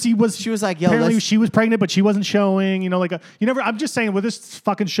about? Cersei was. She was like, "Yo, apparently she was pregnant, but she wasn't showing. I'm just saying with this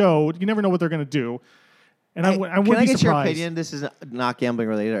fucking show, you never know what they're gonna do. And I wouldn't be surprised. Can I get your opinion? This is not gambling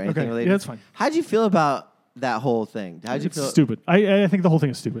related or anything related. Yeah, that's fine. How'd you feel about that whole thing? How'd you feel? Stupid. I think the whole thing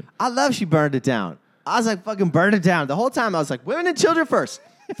is stupid. I love she burned it down. I was like, fucking burn it down. The whole time I was like, women and children first.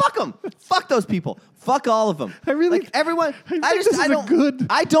 Fuck them. Fuck those people. Fuck all of them. Everyone.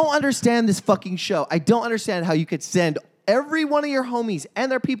 I don't understand this fucking show. I don't understand how you could send every one of your homies and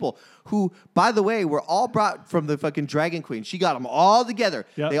their people who, by the way, were all brought from the fucking Dragon Queen. She got them all together.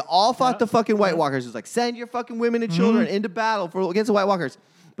 Yep. They all fought the fucking White Walkers. It was like, send your fucking women and children into battle against the White Walkers.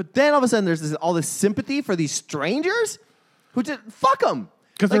 But then all of a sudden there's all this sympathy for these strangers who just, fuck them.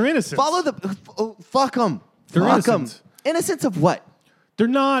 Because they're innocent. Fuck them. They're innocent. Innocence of what? They're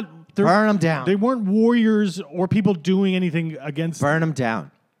not. Burn them down. They weren't warriors or people doing anything against Burn them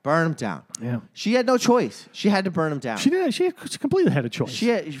down. Burn them down. Yeah. She had no choice. She had to burn them down. She did. She completely had a choice. She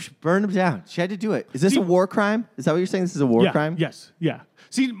burned them down. She had to do it. Is this a war crime? Is that what you're saying? This is a war crime? Yes. Yeah.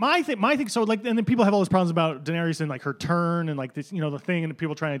 See, my thing. So like, and then people have all these problems about Daenerys and like her turn and like this, the thing, and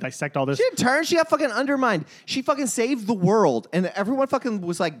people trying to dissect all this. She didn't turn. She got fucking undermined. She fucking saved the world, and everyone fucking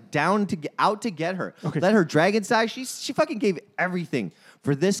was like out to get her. Okay. Let her dragons die. She fucking gave everything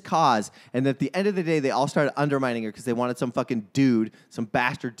for this cause, and at the end of the day, they all started undermining her because they wanted some fucking dude, some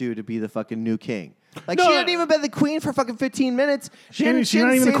bastard dude, to be the fucking new king. Like, she hadn't even been the queen for fucking 15 minutes. She's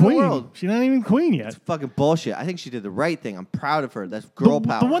not even the queen. She's not even queen yet. It's fucking bullshit. I think she did the right thing. I'm proud of her. That's girl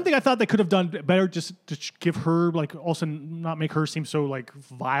power. The one thing I thought they could have done better, just to give her, like, also not make her seem so, like,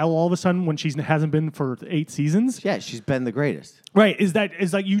 vile all of a sudden when she hasn't been for 8 seasons. Yeah, she's been the greatest. Right. Is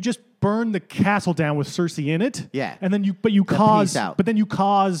like you just burn the castle down with Cersei in it. Yeah. And then you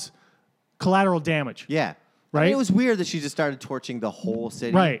cause collateral damage. Yeah. Right? I mean, it was weird that she just started torching the whole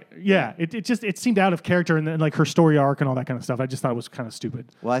city. Right. Yeah. It seemed out of character, and then like her story arc and all that kind of stuff. I just thought it was kind of stupid.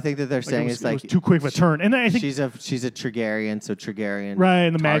 Well, I think that they're saying it was too quick of a turn. And I think she's a Targaryen, so Targaryen. Right,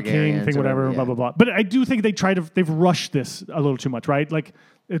 and the Mad King thing, whatever, blah, blah, blah. But I do think they've rushed this a little too much, right? Like,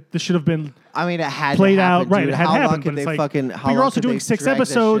 this should have been. I mean, it had played to happen, out, right? Dude. It had happened, but it's like. But you're also doing 6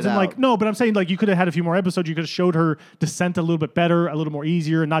 episodes, and like, no. But I'm saying, like, you could have had a few more episodes. You could have showed her descent a little bit better, a little more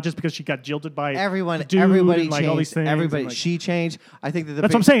easier, and not just because she got jilted by everybody and, like, changed. All these things. Everybody, like, she changed. I think that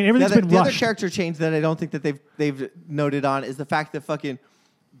that's what I'm saying. Everything's been rushed. The other character change that I don't think that they've noted on is the fact that fucking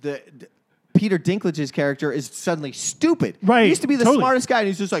Peter Dinklage's character is suddenly stupid. Right, He used to be the totally. smartest guy, and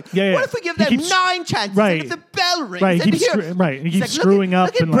he's just like, Yeah, what yeah. if we give He them keeps- 9 chances? right. And if the bell rings, Right, he and keeps here, screw- right, he He's keeps like, screwing up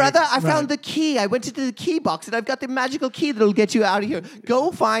Look at and, like, brother, I right. found the key. I went into the key box, and I've got the magical key that'll get you out of here.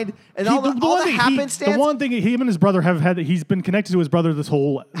 Go find, and all the one thing happenstance. the one thing him and his brother have had, he's been connected to his brother this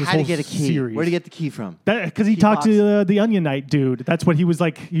whole How to get a key? series. Where'd he get the key from? Because he Key talked box. to the Onion Knight dude. That's what he was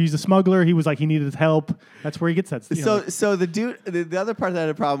like. He's a smuggler. He was like he needed help. That's where he gets that. You know, So the dude, the other part that I had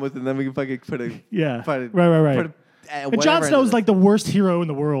a problem with, and then we can fucking put a Yeah. put a- Right. put a- and whatever Jon into Snow's this. like the worst hero in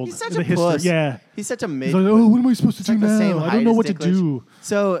the world. He's such in the a history. puss. Yeah. He's such a mid. He's like, oh, what am I supposed to do like the same now? I height don't know as what to Dinklage. do.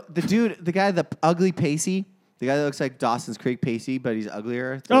 So the dude, the guy, the ugly Pacey, the guy that looks like Dawson's Creek Pacey, but he's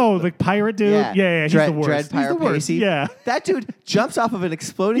uglier. Oh, the pirate dude. Yeah. He's Dread, the worst. Dread He's Pirate the worst. Pacey. Yeah. That dude jumps off of an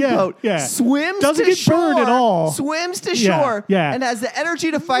exploding Yeah, boat, yeah. swims Doesn't to get shore, burned at all. swims to Yeah, shore, yeah. and has the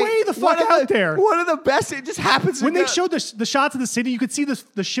energy to fight. Way the fuck one of out there. One of the best. It just happens When to they go- showed the shots of the city, you could see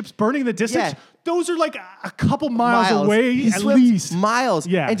the ships burning in the distance. Yeah. Those are like a couple miles away He at swims least. miles,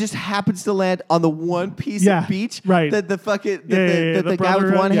 Yeah. and just happens to land on the one piece Yeah, of beach right. that the fucking Yeah, that the the guy with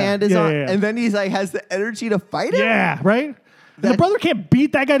brother, one yeah, hand is yeah, on, yeah. and then he's like has the energy to fight him. Yeah, right? And the That- brother can't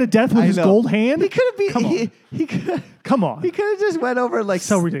beat that guy to death with I his know. gold hand? He could have been. Come on. He could. Come on. He could have just went over like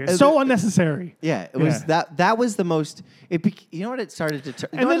So ridiculous. and So then- unnecessary. Yeah, it was Yeah. that was the most. You know what it started to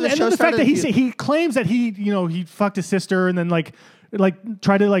turn. And then the fact that he claims that he fucked his sister and then like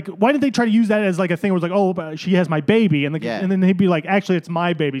try to like why didn't they try to use that as like a thing where it's like, oh, but she has my baby, and Yeah. and then he'd be like, actually it's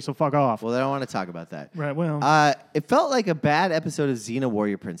my baby, so fuck off. Well, I don't want to talk about that. Right, well. It felt like a bad episode of Xena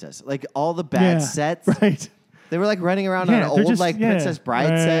Warrior Princess. Like all the bad Yeah, sets. Right. They were like running around Yeah, on they're old just- like yeah, Princess Bride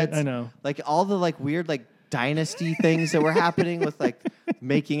right, sets. I know. Like all the like weird like dynasty things that were happening with like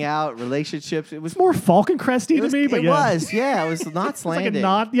making out, relationships. It was More Falcon Cresty to me, but it yeah. was, yeah. It was Knots It's like a Landing.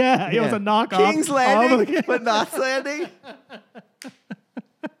 knot. Yeah, it was a knockoff. King's Landing, of- but Knots Landing.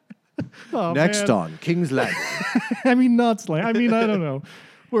 Oh, Next man. on King's Landing. I mean, Knots Land. I mean, I don't know.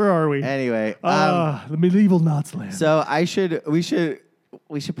 Where are we? Anyway, The medieval Knots Land. so we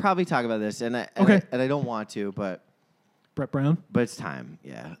should probably talk about this, and Okay. I don't want to, but Brett Brown. it's time.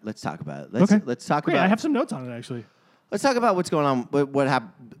 Yeah, let's talk about it. Okay. Let's talk Great, about. I have some notes on it actually. Let's talk about what's going on. What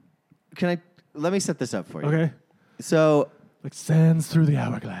happened? Let me set this up for you. Okay. So Like sands through the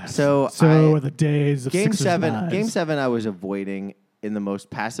hourglass. So are the days of Game Sixers 7, lives. Game 7, I was avoiding in the most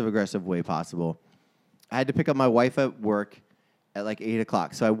passive aggressive way possible. I had to pick up my wife at work at like 8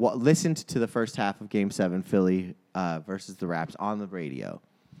 o'clock, so I listened to the first half of Game 7, Philly versus the Raps, on the radio.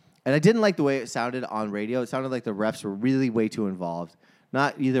 And I didn't like the way it sounded on radio. It sounded like the refs were really way too involved.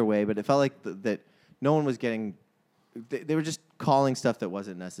 Not either way, but it felt like that no one was getting. They were just calling stuff that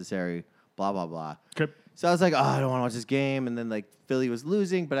wasn't necessary. Blah blah blah. Okay. So I was like, oh, I don't want to watch this game. And then like Philly was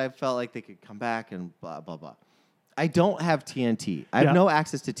losing, but I felt like they could come back and blah blah blah. I don't have TNT. I have Yeah. no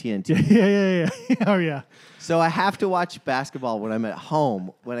access to TNT. Yeah. Oh yeah. So I have to watch basketball when I'm at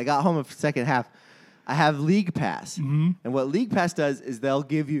home. When I got home in the second half, I have League Pass. Mm-hmm. And what League Pass does is they'll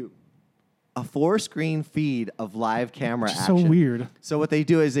give you a 4-screen feed of live camera Which is action. so weird. So what they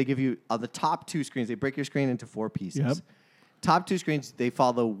do is they give you, on the top 2 screens, they break your screen into 4 pieces. Yep. Top 2 screens, they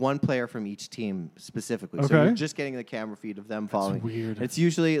follow one player from each team specifically. So Okay. you're just getting the camera feed of them following. weird. It's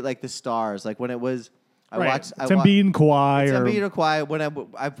usually like the stars. Like when it was, I Right. watched. It's Embiid and Kawhi. It's or, Embiid or Kawhi. When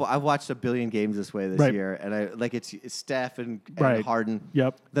I've watched a billion games this way this Right. year, and I like it's Steph and Right. Harden.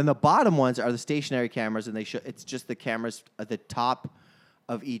 Yep. Then the bottom ones are the stationary cameras, and it's just the cameras at the top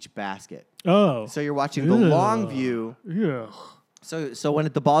of each basket. Oh. So you're watching the long Ugh. view. Yeah. So when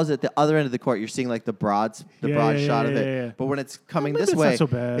the ball's at the other end of the court, you're seeing like the broad Yeah, shot of yeah, it. yeah. But when it's coming maybe this it's way, not so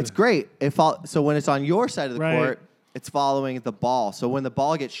bad. it's great. So when it's on your side of the Right. court, it's following the ball. So when the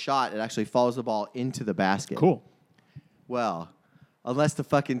ball gets shot, it actually follows the ball into the basket. Cool. Well, unless the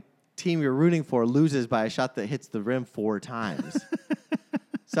fucking team you're rooting for loses by a shot that hits the rim 4 times.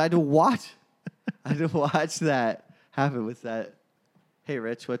 So I had to watch that happen with that. Hey,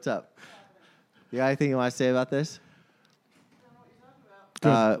 Rich, what's up? You got anything you want to say about this?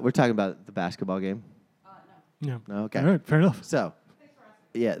 We're talking about the basketball game. Yeah. No? Okay. All right. Fair enough. So,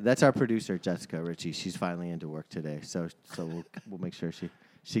 yeah, that's our producer, Jessica Ritchie. She's finally into work today, so we'll make sure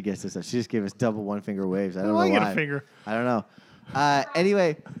she gets this. She just gave us double one finger waves. I don't know I why. get a finger. I don't know.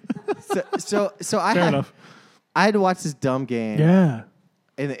 Anyway, so I Fair had, enough. I had to watch this dumb game Yeah.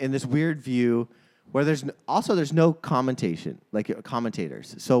 in this weird view where there's no commentation, like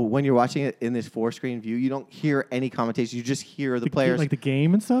commentators. So when you're watching it in this 4-screen view, you don't hear any commentation. You just hear the players. Like the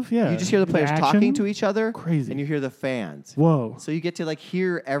game and stuff. Yeah. You just hear the players action. talking to each other. Crazy. And you hear the fans. Whoa. So you get to like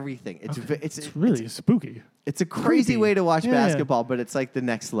hear everything. It's really spooky. It's a crazy creepy. way to watch Yeah. basketball, but it's like the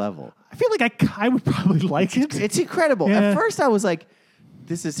next level. I feel like I would probably like it. It's incredible. Yeah. At first, I was like,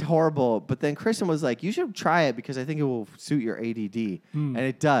 this is horrible. But then Kristen was like, you should try it because I think it will suit your ADD. And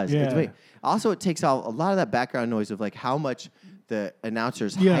it does. Yeah. Also, it takes out a lot of that background noise of like how much the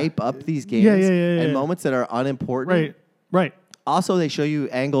announcers Yeah. hype up these games and moments that are unimportant. Right. Also, they show you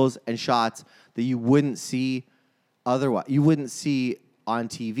angles and shots that you wouldn't see otherwise. You wouldn't see on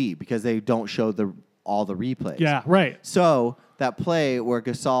TV because they don't show all the replays. Yeah, right. So that play where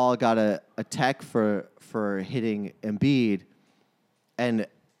Gasol got a tech for hitting Embiid, and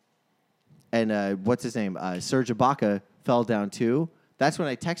what's his name? Serge Ibaka fell down too. That's when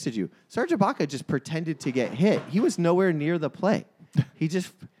I texted you. Serge Ibaka just pretended to get hit. He was nowhere near the play. He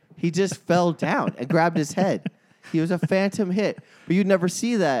just fell down and grabbed his head. He was a phantom hit. But you'd never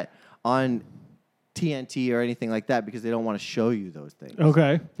see that on TNT or anything like that because they don't want to show you those things.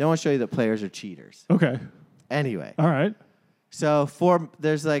 Okay. They don't want to show you that players are cheaters. Okay. Anyway. All right. So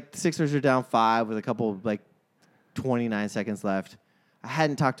there's like the Sixers are down 5 with a couple of like 29 seconds left. I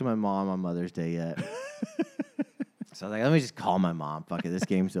hadn't talked to my mom on Mother's Day yet. So I was like, let me just call my mom. Fuck it, this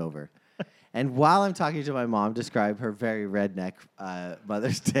game's over. And while I'm talking to my mom, describe her very redneck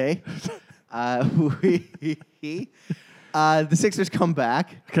Mother's Day. The Sixers come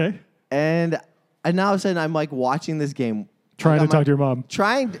back. Okay. And now all of a sudden I'm like watching this game. Trying to talk to your mom.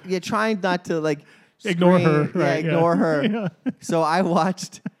 Trying not to like Ignore her. Yeah, Right, ignore her. Yeah. So I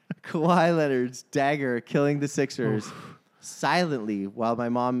watched Kawhi Leonard's dagger killing the Sixers silently while my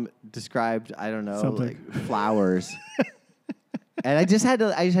mom described, I don't know, Something. like flowers. And I just had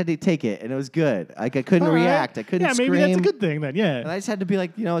to take it, and it was good. Like I couldn't All right. react. I couldn't scream. maybe that's a good thing then. Yeah. And I just had to be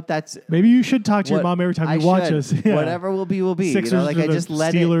like, you know what, that's Maybe you should talk to your mom every time I you watch should. us. Yeah. Whatever will be, will be. Sixers you know, like or I the just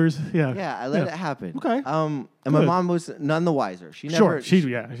let Steelers. it. Yeah. Yeah, I let it happen. Okay. And my Good. mom was none the wiser. She Sure. never. She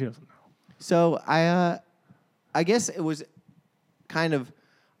doesn't know. So I guess it was kind of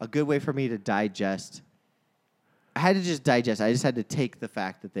a good way for me to digest. I had to just digest. I just had to take the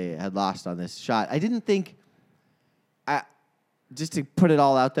fact that they had lost on this shot. I didn't think. Just to put it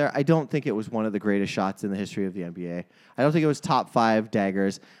all out there, I don't think it was one of the greatest shots in the history of the NBA. I don't think it was top 5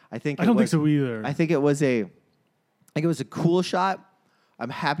 daggers. I don't think so either. I think it was a cool shot. I'm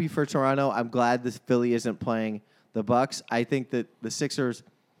happy for Toronto. I'm glad this Philly isn't playing the Bucks. I think that the Sixers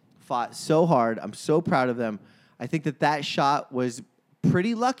fought so hard. I'm so proud of them. I think that shot was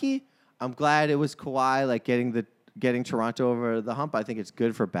pretty lucky. I'm glad it was Kawhi like getting Toronto over the hump. I think it's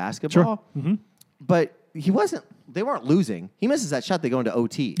good for basketball. Sure. Mm-hmm. But they weren't losing. He misses that shot, they go into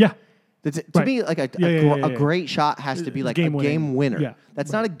OT. Yeah. To me, like a great shot has to be like a game winner. Yeah.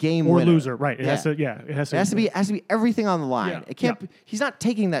 That's not a game Or winner. loser, right. It has to be everything on the line. Yeah. It can't. He's not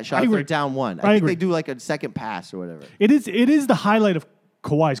taking that shot I if they're agree. down 1. I I think agree. they do like a second pass or whatever. It is the highlight of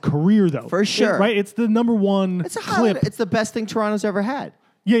Kawhi's career, though. For sure. Right? It's the number one It's a clip. highlight. It's the best thing Toronto's ever had.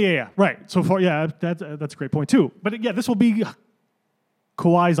 Yeah. Right. So far, yeah, that's a great point, too. But, yeah, this will be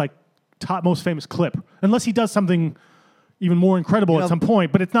Kawhi's, like, top most famous clip. Unless he does something even more incredible at some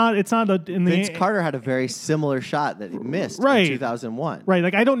point. But it's not in the... Vince Carter had a very similar shot that he missed in 2001. Right.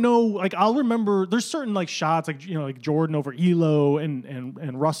 Like, I don't know. Like, I'll remember... There's certain, like, shots, like, you know, like Jordan over Elo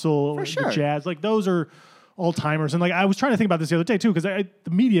and Russell. For sure. The Jazz. Like, those are all-timers. And, like, I was trying to think about this the other day, too, because the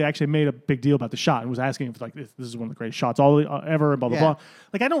media actually made a big deal about the shot and was asking if, like, this is one of the greatest shots ever and blah, blah, blah.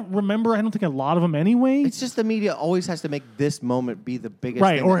 Like, I don't think a lot of them anyway. It's just the media always has to make this moment be the biggest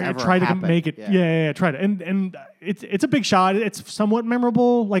Right, thing or that ever try to happened. make it. Yeah, try to. And it's a big shot. It's somewhat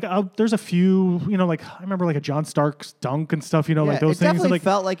memorable. Like there's a few, you know, like I remember like a John Starks dunk and stuff. You know, like those it things. definitely Like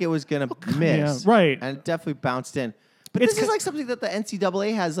felt like it was gonna miss. Yeah, right. And it definitely bounced in. But It's this is like something that the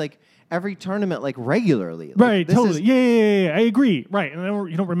NCAA has like every tournament like regularly. Like, right, this totally. is- Yeah. I agree. Right, and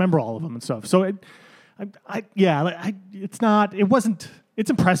you don't remember all of them and stuff. So it wasn't. It's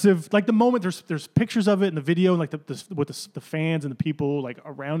impressive. Like the moment, there's pictures of it in the video, and like with the fans and the people like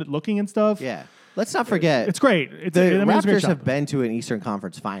around it looking and stuff. Yeah. Let's not forget. It's great. the It's a great Raptors shot. have been to an Eastern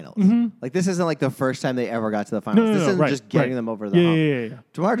Conference Finals. Like this isn't like the first time they ever got to the finals. No, this isn't right, just getting right. them over the hump. Yeah.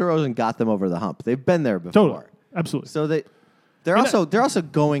 DeMar DeRozan got them over the hump. They've been there before. Totally. Absolutely. So they're also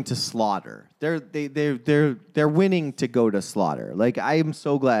going to slaughter. They're winning to go to slaughter. Like I am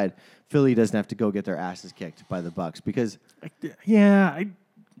so glad Philly doesn't have to go get their asses kicked by the Bucks because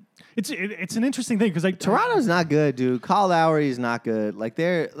it's an interesting thing because like Toronto's not good, dude. Kyle Lowry is not good. Like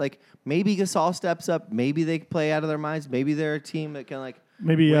they're like maybe Gasol steps up. Maybe they play out of their minds. Maybe they're a team that can like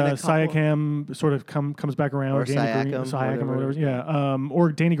maybe win a couple. Siakam sort of comes back around Or Danny Green, Siakam, or whatever. whatever. Yeah,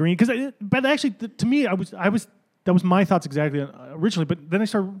 or Danny Green but actually to me I was that was my thoughts exactly originally. But then I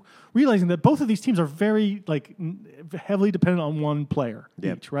started realizing that both of these teams are very like heavily dependent on one player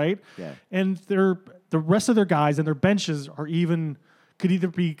each, right? Yeah. And the rest of their guys and their benches could either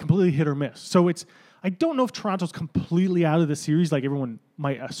be completely hit or miss. So I don't know if Toronto's completely out of the series like everyone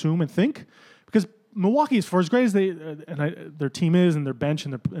might assume and think, because Milwaukee, as far as great as their team is and their bench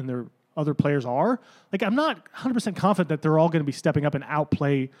and their other players are, like I'm not 100% confident that they're all going to be stepping up and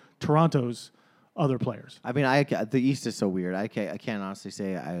outplay Toronto's other players. I mean, the East is so weird. I can't honestly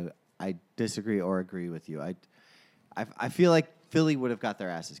say I disagree or agree with you. I feel like Philly would have got their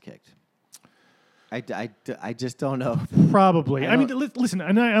asses kicked. I just don't know. Probably. I mean, listen,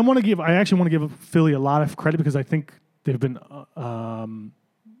 and I actually want to give Philly a lot of credit because I think they've been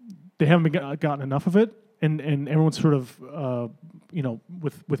they haven't been gotten enough of it, and everyone's sort of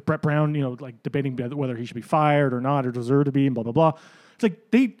with Brett Brown, like debating whether he should be fired or not or deserve to be, and blah blah blah. It's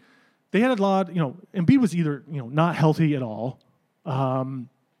like they had a lot. Embiid was either not healthy at all.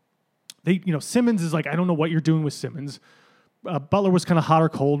 Simmons is like, I don't know what you're doing with Simmons. Butler was kind of hot or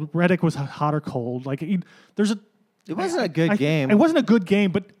cold. Redick was hot or cold. Like it wasn't a good game. It wasn't a good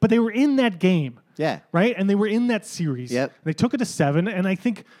game, but they were in that game. Yeah. Right? And they were in that series. Yep. They took it to 7, and I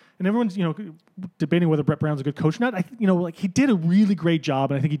think, and everyone's, debating whether Brett Brown's a good coach or not. He did a really great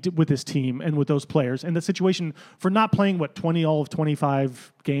job, and I think he did with his team and with those players. And the situation for not playing, 20 all of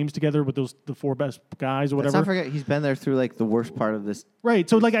 25 games together with the 4 best guys or whatever. Let's not forget, he's been there through, like, the worst part of this. Right.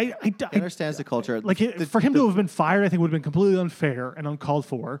 So, like, he understands the culture. Like, for him to have been fired, I think would have been completely unfair and uncalled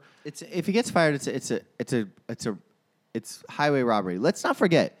for. If he gets fired, it's highway robbery. Let's not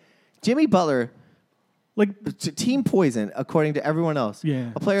forget, Jimmy Butler, like team poison, according to everyone else.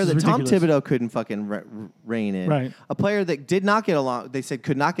 Yeah, a player that Tom Thibodeau couldn't fucking rein in. Right. A player that did not get along. They said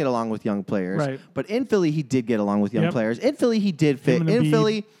could not get along with young players. Right. But in Philly, he did get along with young players. In Philly, he did fit. In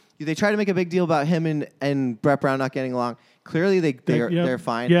Philly, they tried to make a big deal about him and Brett Brown not getting along. Clearly, they're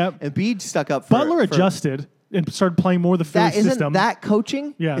fine. Yep. Embiid stuck up. Butler adjusted and started playing more of the Philly system. Isn't that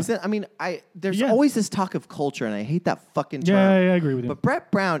coaching? Yeah. There's always this talk of culture, and I hate that fucking term. Yeah, I agree with you. But Brett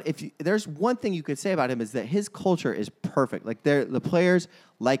Brown, there's one thing you could say about him is that his culture is perfect. Like the players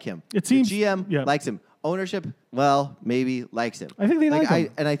like him. It seems the GM likes him. Ownership, well, maybe likes him. I think they like him.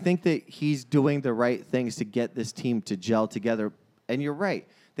 And I think that he's doing the right things to get this team to gel together. And you're right.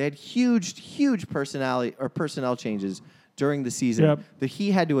 They had huge personnel changes during the season that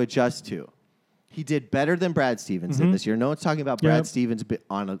he had to adjust to. He did better than Brad Stevens did this year. No one's talking about Brad Stevens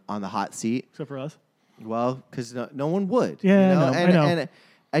on the hot seat. Except for us. Well, because no one would. Yeah, I know. And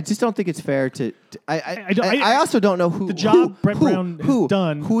I just don't think it's fair to. I also don't know who the job Brett Brown has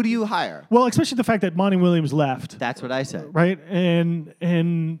done. Who do you hire? Well, especially the fact that Monty Williams left. That's what I said. Right, and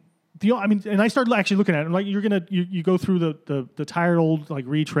I started actually looking at it. Like you go through the tired old like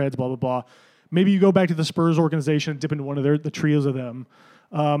retreads, blah blah blah. Maybe you go back to the Spurs organization, dip into one of the trios of them.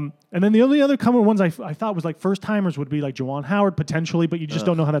 And then the only other common ones I thought was like first timers would be like Juwan Howard potentially, but you just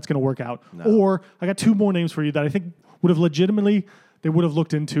don't know how that's going to work out. No. Or I got 2 more names for you that I think would have they would have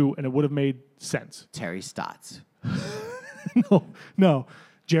looked into and it would have made sense. Terry Stotts. No.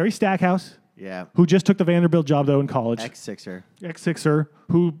 Jerry Stackhouse. Yeah. Who just took the Vanderbilt job though in college. Ex-Sixer.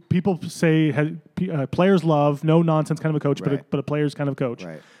 Who people say players love, no nonsense kind of a coach, right. but a player's kind of coach.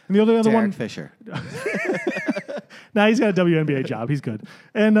 Right. And the other Derek one, Fisher. Nah, he's got a WNBA job. He's good.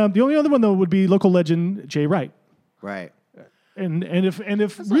 And the only other one though would be local legend Jay Wright. Right. And if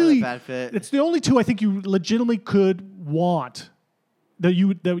That's really, not a bad fit. It's the only 2 I think you legitimately could want that you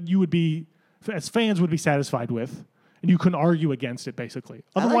would be as fans would be satisfied with, and you couldn't argue against it. Basically,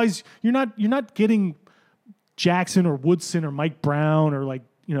 otherwise you're not getting Jackson or Woodson or Mike Brown or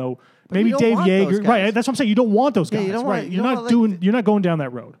maybe Dave Yeager. Right. That's what I'm saying. You don't want those guys. You're not going down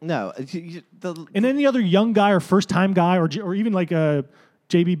that road. No. And any other young guy or first time guy or even like a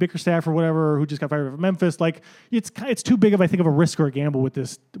JB Bickerstaff or whatever who just got fired from Memphis, like it's too big of a risk or a gamble with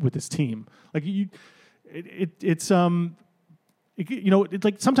this team. Like it's like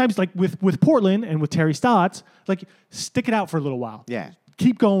sometimes like with Portland and with Terry Stotts, like stick it out for a little while. Yeah.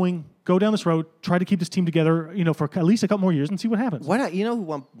 Keep going. Go down this road. Try to keep this team together, for at least a couple more years and see what happens. Why not?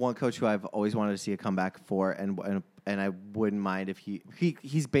 One coach who I've always wanted to see a comeback for, and I wouldn't mind if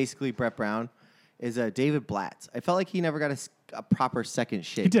he's basically Brett Brown, is David Blatz. I felt like he never got a proper second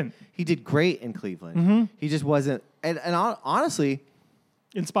shake. He didn't. He did great in Cleveland. Mm-hmm. He just wasn't. And honestly,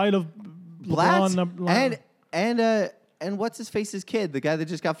 in spite of Blatz and what's his face's kid, the guy that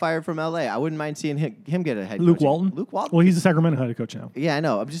just got fired from LA. I wouldn't mind seeing him get a head coach. Luke Walton. Well, he's the Sacramento head coach now. Yeah, I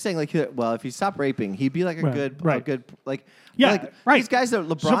know. I'm just saying, if he stopped raping, he'd be like a good. These guys that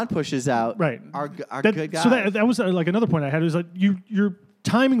LeBron pushes out, are good guys. So that was like another point I had is like your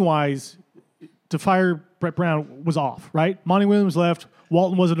timing wise to fire Brett Brown was off, right? Monty Williams left.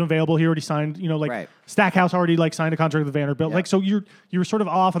 Walton wasn't available. He already signed. Stackhouse already signed a contract with Vanderbilt. Yep. So you're sort of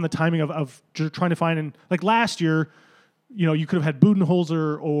off on the timing of trying to find last year. you could have had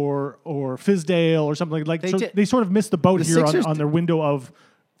Budenholzer or Fizdale or something like they sort of missed the boat here on their window of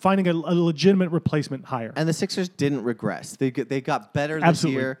finding a legitimate replacement hire. And the Sixers didn't regress. They got better this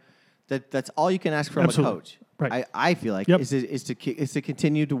year. That's all you can ask from a coach. Right. I feel like is to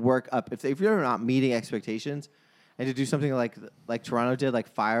continue to work up. If you're not meeting expectations, and to do something like Toronto did,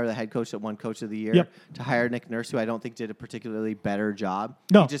 like fire the head coach that won Coach of the Year, to hire Nick Nurse, who I don't think did a particularly better job.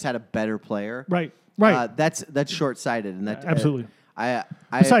 No. He just had a better player. Right. That's short-sighted, and that absolutely.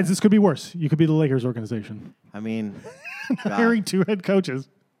 Besides, this could be worse. You could be the Lakers organization. I mean, hiring 2 head coaches.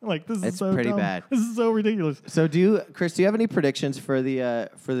 Like this is so pretty dumb. bad. This is so ridiculous. So, Chris, do you have any predictions for the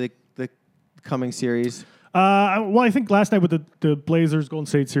coming series? Well, I think last night with the Blazers Golden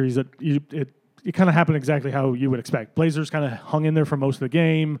State series, it kind of happened exactly how you would expect. Blazers kind of hung in there for most of the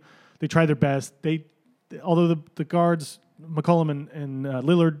game. They tried their best. Although the guards McCollum and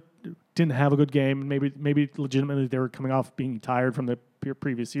Lillard didn't have a good game. Maybe legitimately they were coming off being tired from the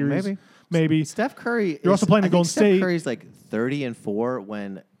previous series. Maybe. Steph Curry. You're also playing the Golden State. Steph Curry's like 30-4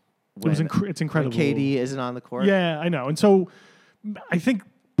 when it's incredible. When KD isn't on the court. Yeah, I know. And so I think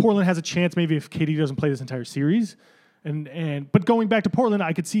Portland has a chance maybe if KD doesn't play this entire series. But going back to Portland,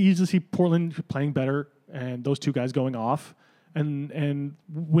 I could easily see Portland playing better and those 2 guys going off and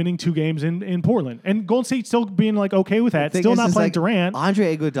winning 2 games in Portland. And Golden State still being like okay with that. Still not playing Durant.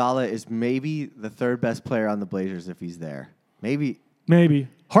 Andre Iguodala is maybe the 3rd best player on the Blazers if he's there. Maybe.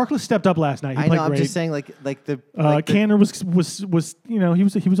 Harkless stepped up last night. He played great. I'm just saying like the Kanter was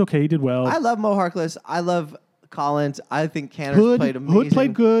he was okay. He did well. I love Mo Harkless. I love Collins. I think Kanter played amazing. Hood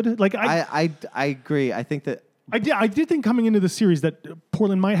played good. Like I agree. I think that I did think coming into the series that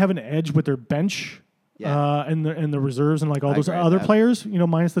Portland might have an edge with their bench, and the reserves and like all those other players,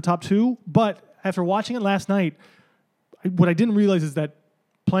 minus the top 2. But after watching it last night, what I didn't realize is that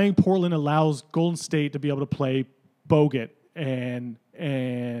playing Portland allows Golden State to be able to play Bogut and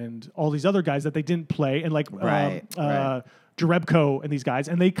all these other guys that they didn't play, and Jerebko and these guys,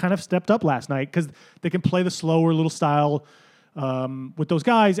 and they kind of stepped up last night because they can play the slower little style with those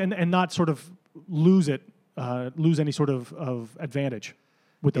guys and not sort of lose any sort of advantage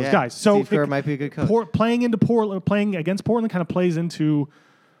with those guys. So Steve Kerr might be a good coach. Playing against Portland kind of plays into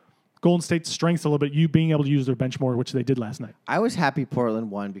Golden State's strengths a little bit, you being able to use their bench more, which they did last night. I was happy Portland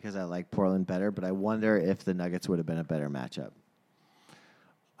won because I like Portland better, but I wonder if the Nuggets would have been a better matchup.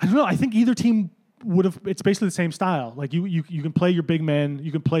 I don't know. I think either team would have. It's basically the same style. Like you can play your big men,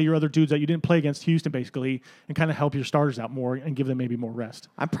 you can play your other dudes that you didn't play against Houston, basically, and kind of help your starters out more and give them maybe more rest.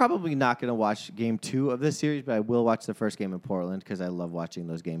 I'm probably not going to watch Game 2 of this series, but I will watch the first game in Portland because I love watching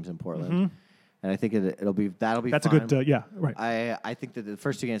those games in Portland. Mm-hmm. And I think that'll be That's fun. a good right. I think that the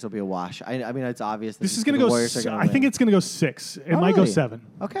first 2 games will be a wash. I mean, it's obvious that this is going to go. I think it's going to go 6. It might go 7.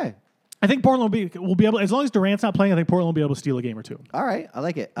 Okay. I think Portland will be able, as long as Durant's not playing, I think Portland will be able to steal a game or 2. All right, I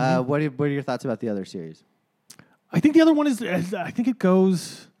like it. Mm-hmm. What are your thoughts about the other series? I think the other one is. I think it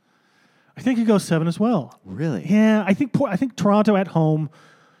goes 7 as well. Really? Yeah, I think Toronto at home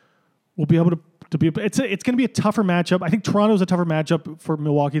will be able to be. It's going to be a tougher matchup. I think Toronto's a tougher matchup for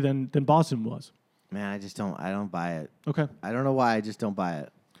Milwaukee than Boston was. Man, I don't buy it. Okay. I don't know why. I just don't buy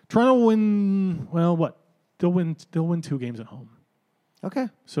it. Toronto will win. Well, what? They'll win 2 games at home. Okay.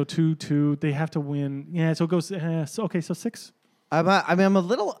 So 2. They have to win. Yeah. So it goes. So 6. I'm a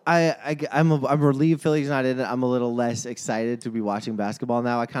little. I'm relieved Philly's not in it. I'm a little less excited to be watching basketball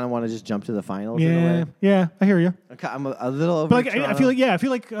now. I kind of want to just jump to the finals. Yeah. In a way. Yeah. I hear you. I'm a little over. But I feel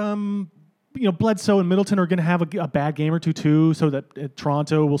like Bledsoe and Middleton are going to have a bad game or two too, so that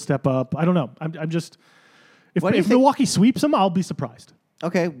Toronto will step up. I don't know. I'm just if Milwaukee sweeps them, I'll be surprised.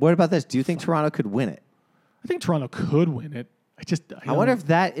 Okay. What about this? Do you think Toronto could win it? I think Toronto could win it. I wonder if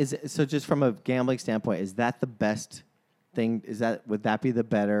that is so. Just from a gambling standpoint, is that the best thing? Would that be the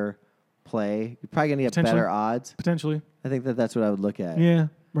better play? You're probably going to get better odds. Potentially. I think that's what I would look at. Yeah.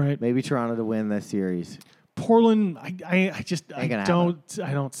 Right. Maybe Toronto to win this series. Portland, I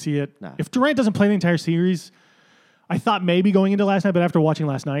don't see it. No. If Durant doesn't play the entire series, I thought maybe going into last night, but after watching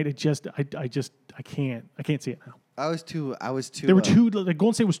last night, I can't see it now. I was too. They were too. Like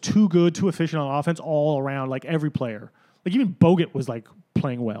Golden State was too good, too efficient on offense all around. Like every player, like even Bogut was like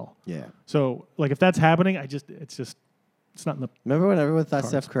playing well. Yeah. So like if that's happening, it's not in the. Remember when everyone thought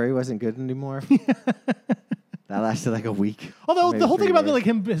Steph Curry wasn't good anymore? That lasted like a week. Although the whole thing about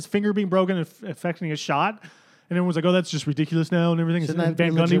his finger being broken and affecting his shot, and everyone was like, "Oh, that's just ridiculous now," and everything. And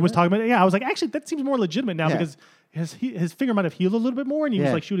Van Gundy was talking about it. Yeah, I was like, actually, that seems more legitimate now because his finger might have healed a little bit more, and he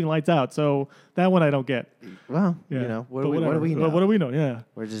was like shooting lights out. So that one I don't get. Well, what do we know? What do we know? Yeah,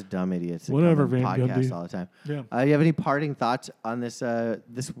 we're just dumb idiots. Whatever, Van Gundy. All the time. Yeah. You have any parting thoughts on this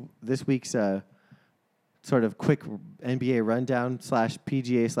week's sort of quick NBA rundown /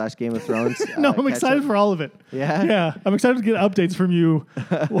 PGA / Game of Thrones. No, I'm excited for all of it. Yeah? Yeah. I'm excited to get updates from you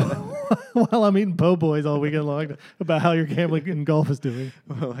while I'm eating po' boys all weekend long about how your gambling in golf is doing.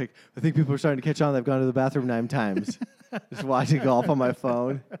 Like, I think people are starting to catch on. They've gone to the bathroom 9 times. Just watching golf on my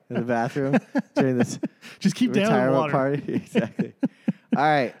phone in the bathroom during this Just keep down the retirement water. party. Exactly. All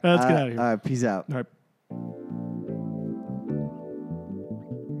right. Let's get out of here. All right. Peace out. All right.